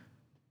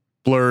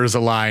blurs a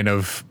line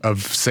of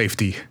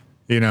safety.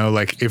 You know,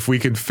 like if we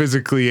can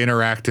physically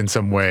interact in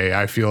some way,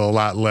 I feel a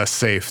lot less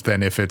safe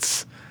than if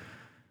it's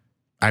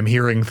I'm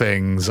hearing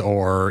things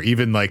or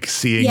even like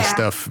seeing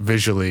stuff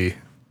visually.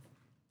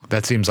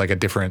 That seems like a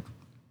different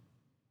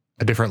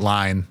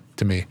line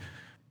to me.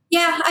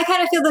 Yeah, I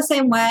kind of feel the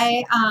same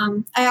way.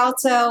 I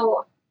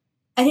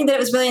think that it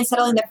was really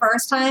unsettling the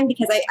first time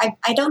because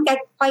I don't get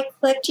quite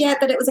clicked yet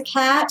that it was a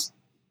cat.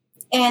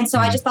 And so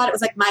I just thought it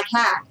was like my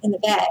cat in the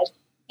bed.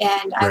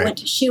 And I went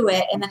to shoo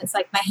it, and then it's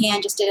like my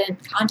hand just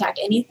didn't contact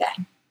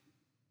anything.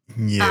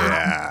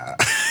 Yeah.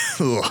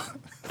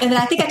 And then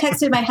I think I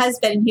texted my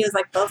husband, and he was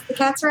like, both the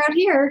cats are out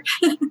here.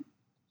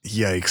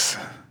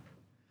 Yikes.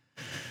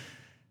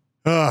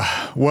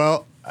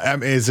 Well,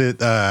 is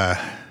it, I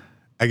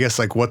guess,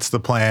 like, what's the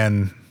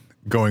plan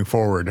going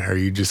forward? Are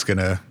you just going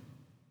to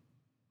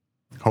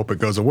hope it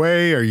goes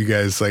away? Are you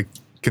guys, like,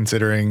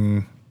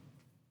 considering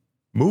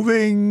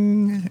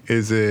moving?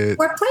 Is it?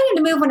 We're planning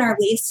to move when our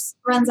lease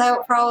runs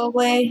out,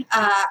 probably.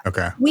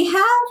 Okay. We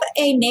have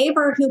a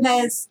neighbor who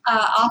has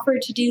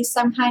offered to do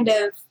some kind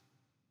of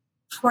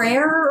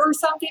prayer or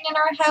something in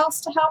our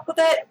house to help with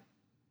it.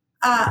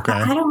 But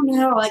I don't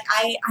know. Like,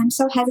 I'm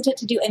so hesitant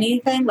to do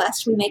anything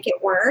lest we make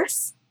it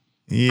worse.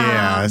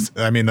 Yeah.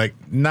 I mean, like,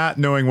 not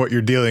knowing what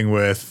you're dealing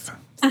with.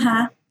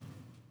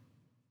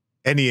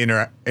 Any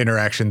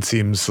interaction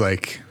seems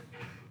like,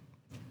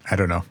 I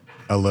don't know,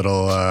 a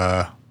little,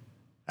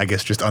 I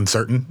guess, just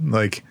uncertain.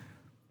 Like,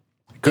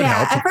 could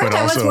help. At first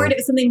I was worried it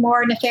was something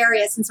more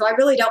nefarious, and so I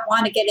really don't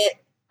want to get it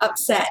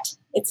upset.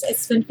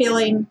 It's been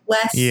feeling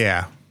less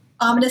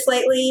ominous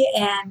lately,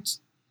 and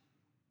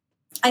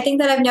I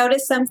think that I've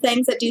noticed some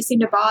things that do seem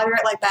to bother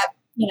it, like that,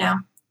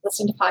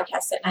 listening to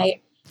podcasts at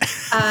night.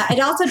 It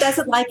also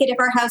doesn't like it if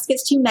our house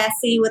gets too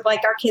messy with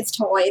like our kids'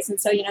 toys, and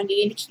so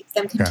needing to keep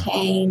them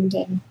contained.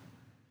 And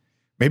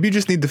maybe you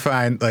just need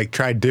to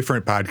try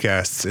different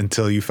podcasts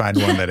until you find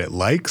one that it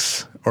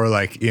likes, or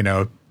like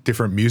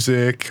different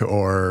music,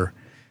 or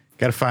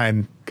gotta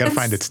find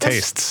its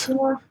tastes.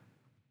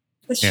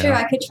 That's true.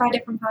 I could try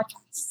different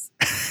podcasts.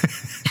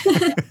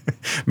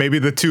 Maybe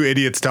the two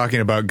idiots talking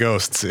about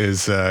ghosts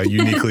is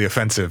uniquely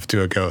offensive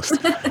to a ghost.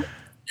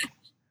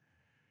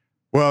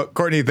 Well,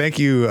 Courtney, thank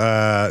you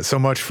so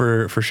much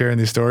for sharing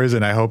these stories,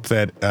 and I hope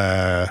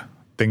that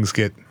things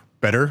get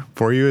better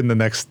for you in the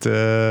next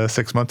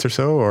 6 months or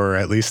so, or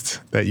at least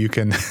that you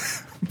can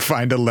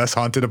find a less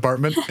haunted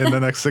apartment in the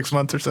next 6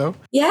 months or so.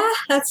 Yeah,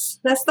 that's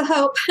the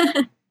hope.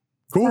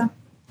 Cool.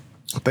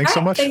 Well, thanks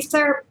so much. Thanks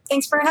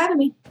for having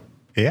me.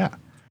 Yeah.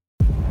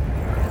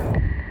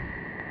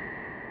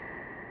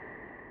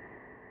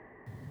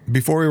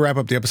 Before we wrap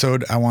up the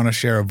episode, I want to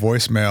share a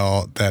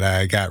voicemail that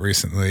I got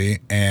recently.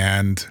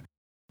 And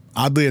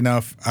oddly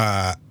enough,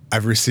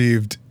 I've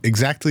received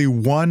exactly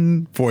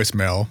one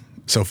voicemail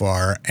so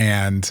far,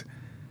 and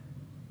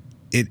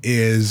it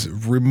is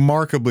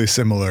remarkably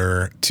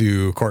similar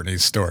to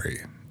Courtney's story.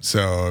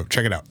 So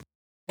check it out.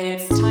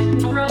 It's time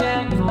for a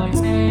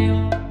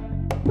voicemail.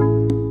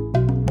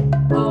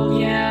 Oh,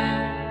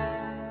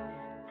 yeah.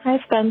 Hi,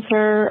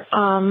 Spencer.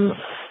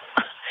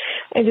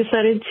 I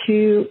decided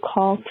to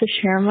call to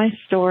share my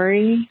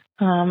story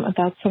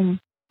about some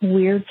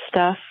weird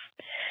stuff.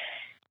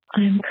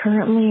 I'm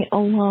currently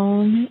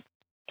alone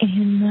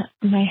in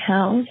my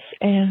house,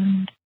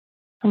 and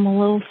I'm a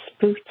little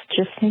spooked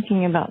just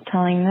thinking about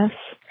telling this.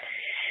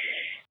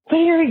 But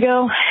here we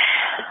go.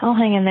 I'll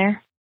hang in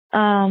there.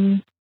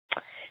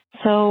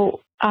 So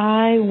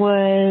I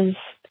was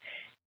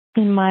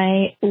in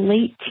my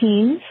late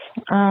teens.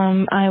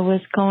 I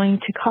was going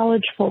to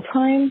college full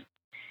time,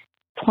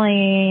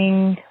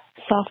 playing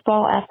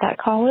softball at that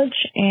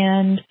college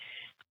and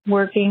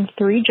working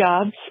 3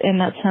 jobs. And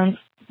that sounds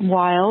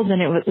wild,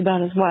 and it was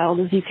about as wild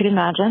as you could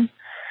imagine.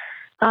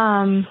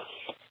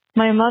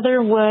 My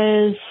mother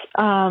was,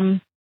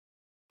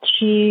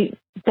 she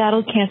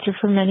battled cancer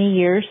for many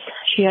years.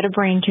 She had a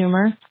brain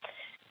tumor.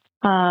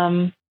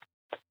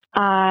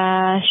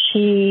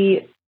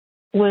 She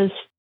was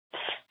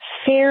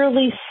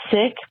fairly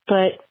sick,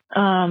 but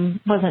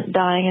wasn't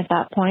dying at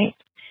that point.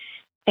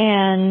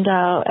 And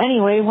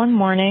anyway, one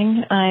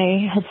morning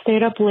I had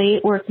stayed up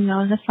late working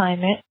on an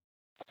assignment,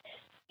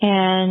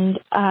 and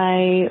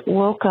I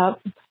woke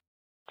up,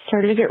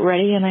 started to get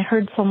ready, and I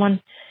heard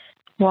someone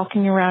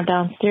walking around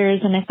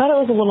downstairs, and I thought it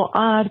was a little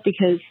odd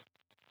because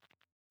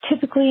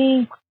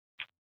typically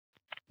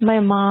my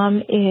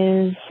mom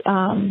is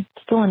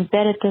still in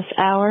bed at this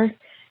hour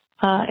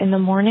in the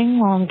morning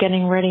while I'm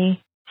getting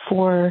ready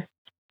for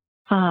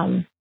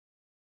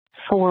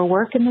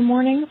work in the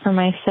morning for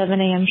my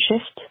 7 a.m.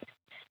 shift.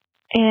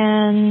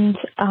 And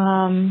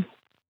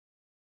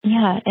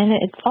Yeah, and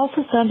it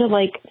also sounded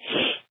like,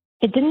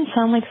 it didn't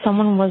sound like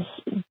someone was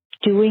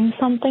doing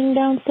something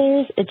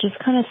downstairs. It just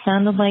kind of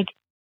sounded like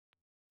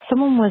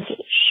someone was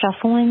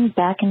shuffling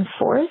back and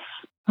forth.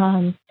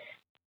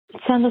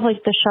 It sounded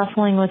like the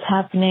shuffling was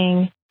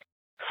happening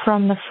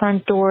from the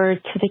front door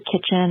to the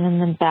kitchen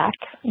and then back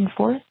and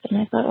forth. And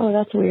I thought, oh,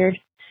 that's weird.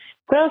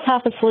 But I was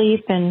half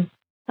asleep, and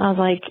I was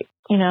like,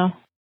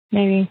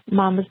 maybe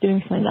Mom was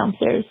doing something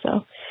downstairs.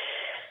 So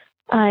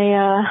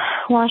I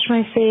washed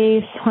my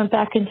face, went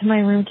back into my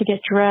room to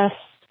get dressed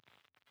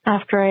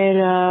after I had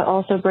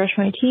also brushed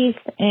my teeth,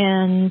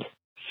 and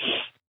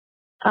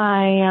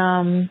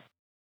I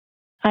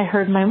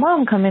heard my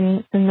mom come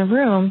in the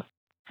room,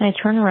 and I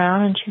turn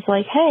around, and she's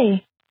like,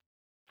 hey,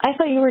 I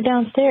thought you were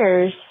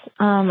downstairs.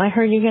 I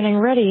heard you getting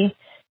ready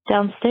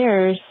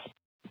downstairs,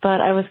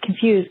 but I was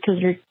confused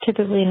because you're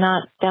typically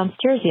not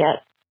downstairs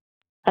yet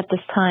at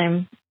this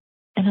time.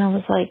 And I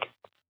was like,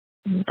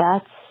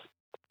 that's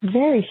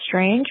very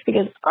strange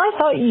because I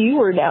thought you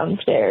were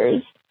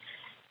downstairs.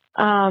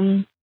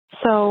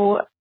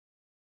 So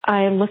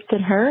I looked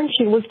at her and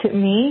she looked at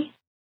me,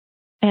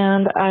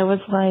 and I was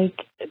like,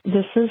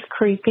 this is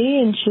creepy.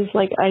 And she's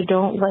like, I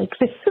don't like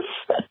this.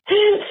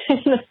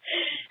 And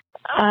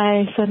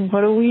I said,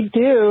 what do we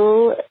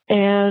do?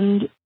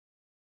 And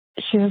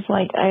she was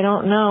like, I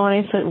don't know.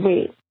 And I said,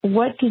 wait,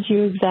 what did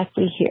you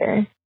exactly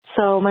hear?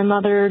 So my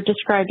mother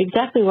described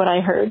exactly what I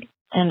heard,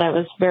 and I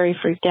was very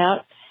freaked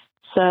out.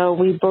 So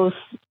we both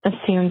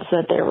assumed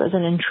that there was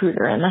an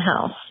intruder in the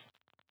house.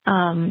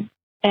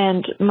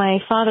 And my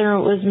father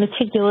was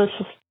meticulous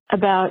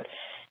about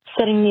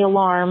setting the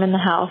alarm in the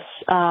house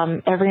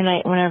every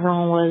night when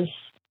everyone was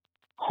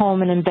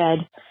home and in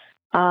bed.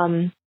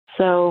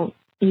 So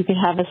you could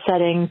have a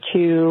setting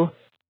to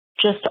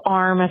just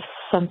arm if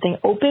something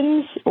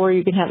opens, or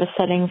you can have a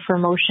setting for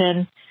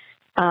motion.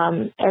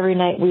 Every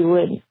night we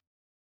would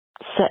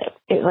set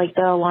it, like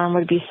the alarm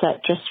would be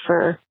set just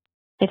for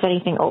if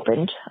anything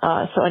opened.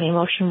 So any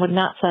motion would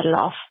not set it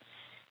off.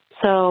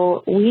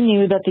 So we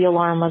knew that the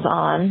alarm was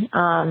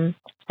on.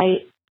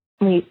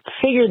 We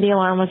figured the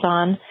alarm was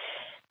on.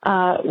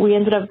 We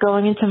ended up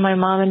going into my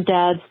mom and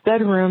dad's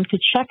bedroom to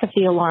check if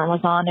the alarm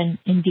was on, and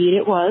indeed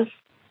it was.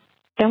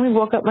 Then we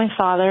woke up my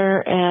father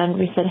and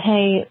we said,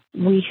 hey,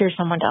 we hear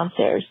someone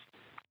downstairs.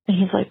 And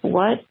he's like,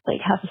 what?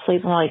 Like half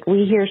asleep. And we're like,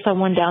 we hear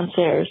someone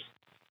downstairs.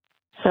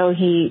 So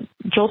he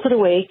jolted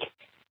awake.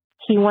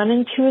 He went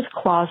into his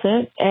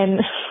closet and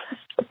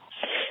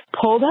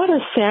pulled out a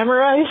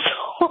samurai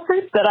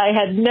sword that I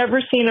had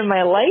never seen in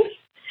my life,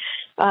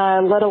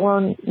 let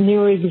alone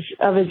knew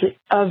of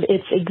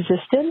its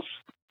existence.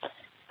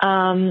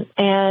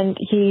 And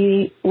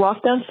he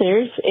walked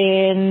downstairs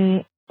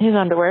in his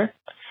underwear,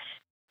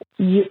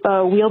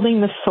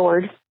 wielding the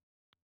sword,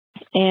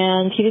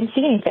 and he didn't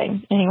see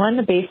anything. And he went in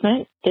the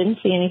basement, didn't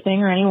see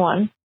anything or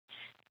anyone.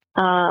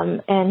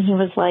 And he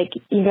was like,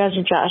 you guys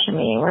are joshing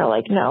me. And we're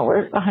like, no,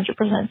 we're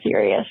 100%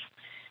 serious.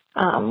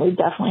 We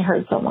definitely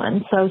heard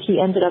someone. So he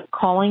ended up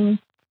calling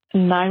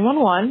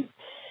 911,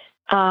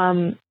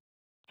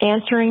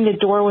 answering the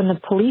door when the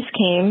police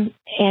came,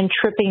 and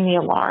tripping the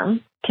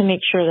alarm to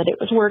make sure that it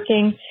was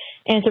working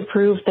and to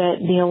prove that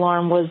the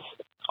alarm was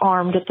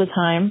armed at the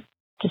time.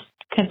 Just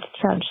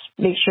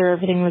make sure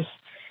everything was,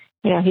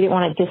 he didn't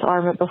want to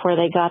disarm it before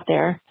they got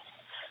there.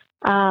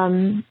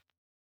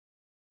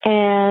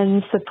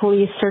 And the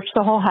police searched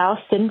the whole house,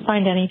 didn't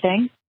find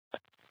anything.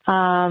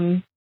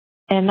 And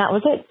that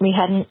was it. We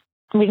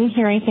didn't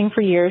hear anything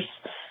for years.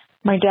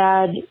 My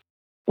dad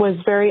was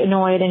very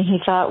annoyed, and he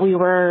thought we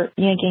were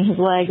yanking his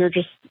leg or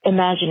just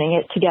imagining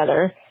it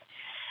together.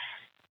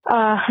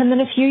 And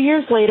then a few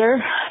years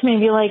later,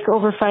 maybe like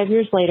over 5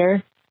 years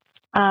later,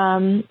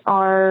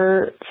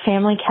 our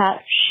family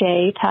cat,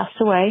 Shay, passed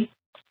away.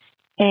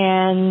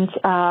 And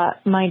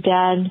my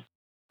dad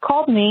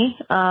called me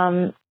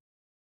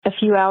a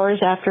few hours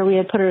after we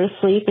had put her to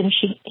sleep, and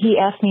he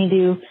asked me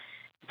to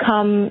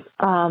come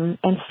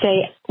and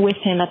stay with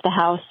him at the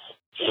house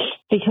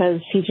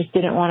because he just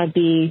didn't want to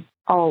be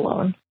all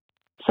alone.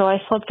 So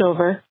I slept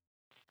over.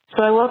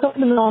 So I woke up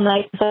in the middle of the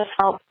night because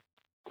I felt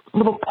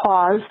little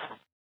paws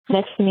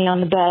next to me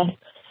on the bed.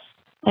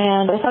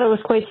 And I thought it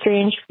was quite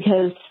strange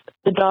because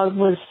the dog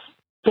was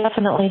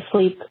definitely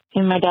asleep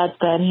in my dad's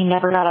bed. He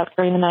never got up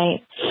during the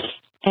night,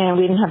 and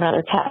we didn't have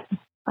another cat.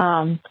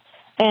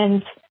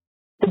 And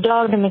the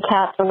dog and the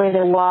cat, the way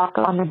they walk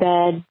on the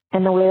bed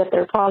and the way that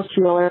their paws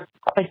feel are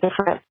quite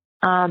different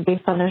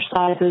based on their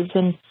sizes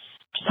and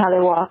just how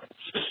they walk.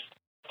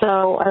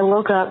 So I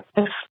woke up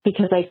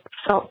because I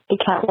felt the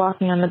cat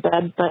walking on the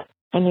bed, but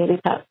I knew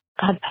the cat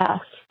had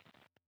passed,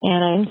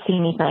 and I didn't see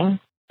anything.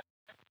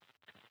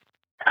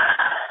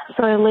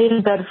 So I laid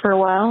in bed for a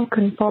while,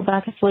 couldn't fall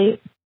back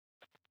asleep.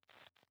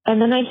 And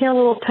then I hear a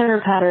little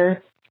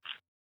pitter-patter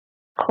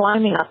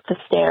climbing up the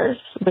stairs,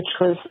 which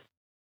was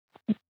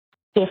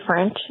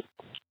different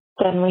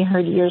than we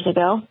heard years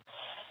ago.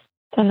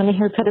 And then I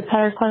hear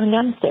pitter-patter climbing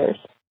down the stairs.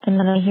 And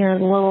then I hear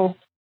a little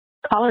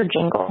collar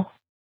jingle.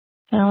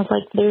 And I was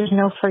like, there's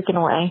no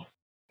freaking way.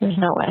 There's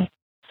no way.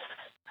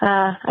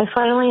 I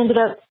finally ended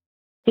up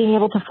being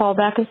able to fall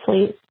back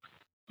asleep.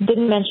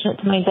 Didn't mention it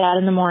to my dad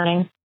in the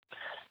morning.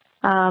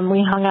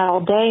 We hung out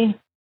all day.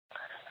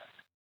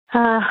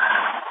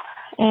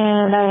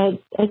 And I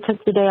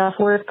took the day off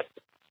work,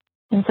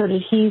 and so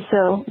did he.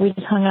 So we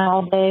just hung out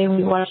all day.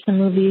 We watched the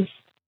movies,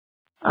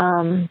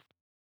 played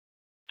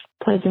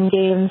some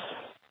games,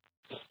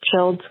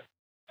 chilled.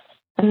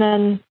 And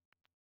then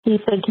he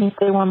said, "Can you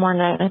stay one more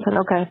night?" And I said,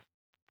 "Okay."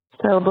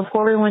 So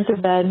before we went to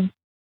bed,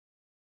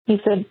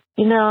 he said,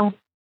 "You know,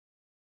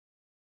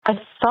 I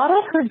thought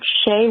I heard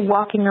Shay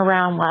walking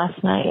around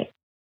last night."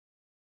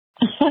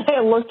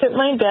 I looked at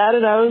my dad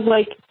and I was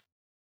like,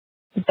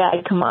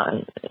 "Dad, come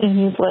on." And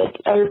he's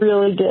like, "I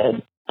really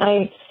did.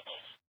 I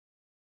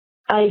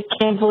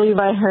can't believe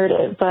I heard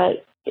it,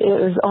 but it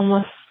was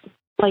almost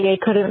like I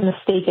couldn't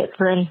mistake it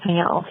for anything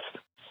else."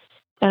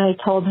 And I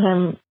told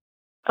him,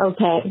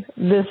 "Okay,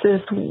 this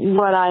is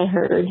what I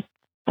heard."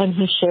 And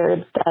he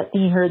shared that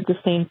he heard the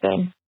same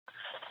thing.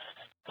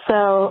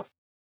 So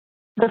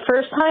the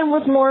first time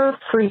was more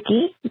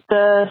freaky.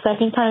 The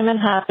second time it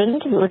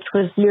happened, which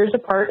was years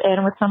apart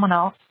and with someone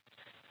else,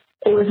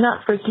 it was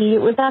not freaky.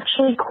 It was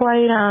actually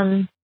quite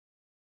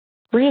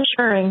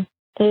reassuring.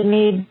 It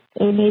made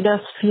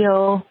us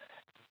feel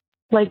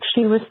like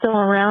she was still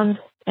around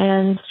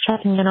and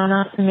checking in on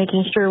us and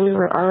making sure we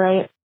were all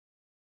right.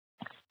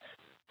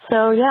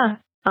 So yeah,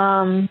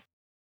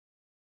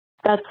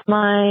 that's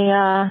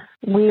my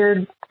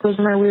those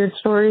are my weird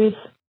stories.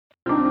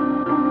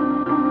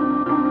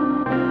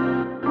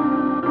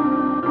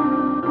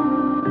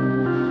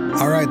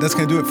 All right, that's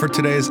going to do it for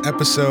today's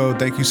episode.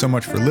 Thank you so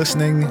much for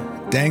listening.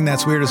 Dang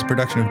That's Weird is a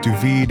production of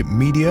Duvid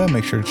Media.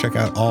 Make sure to check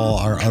out all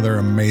our other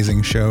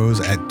amazing shows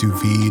at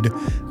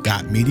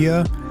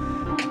duvid.media.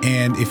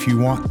 And if you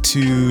want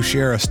to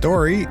share a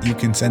story, you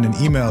can send an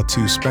email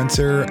to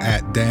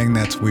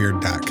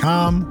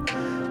spencer@dangthat'sweird.com,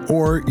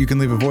 or you can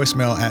leave a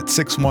voicemail at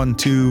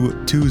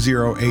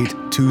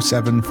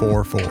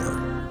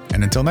 612-208-2744.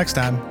 And until next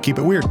time, keep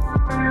it weird.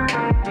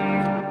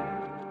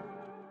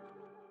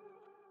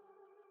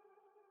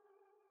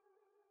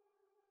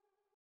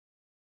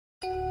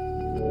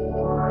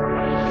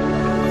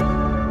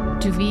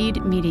 Duvid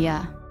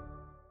Media.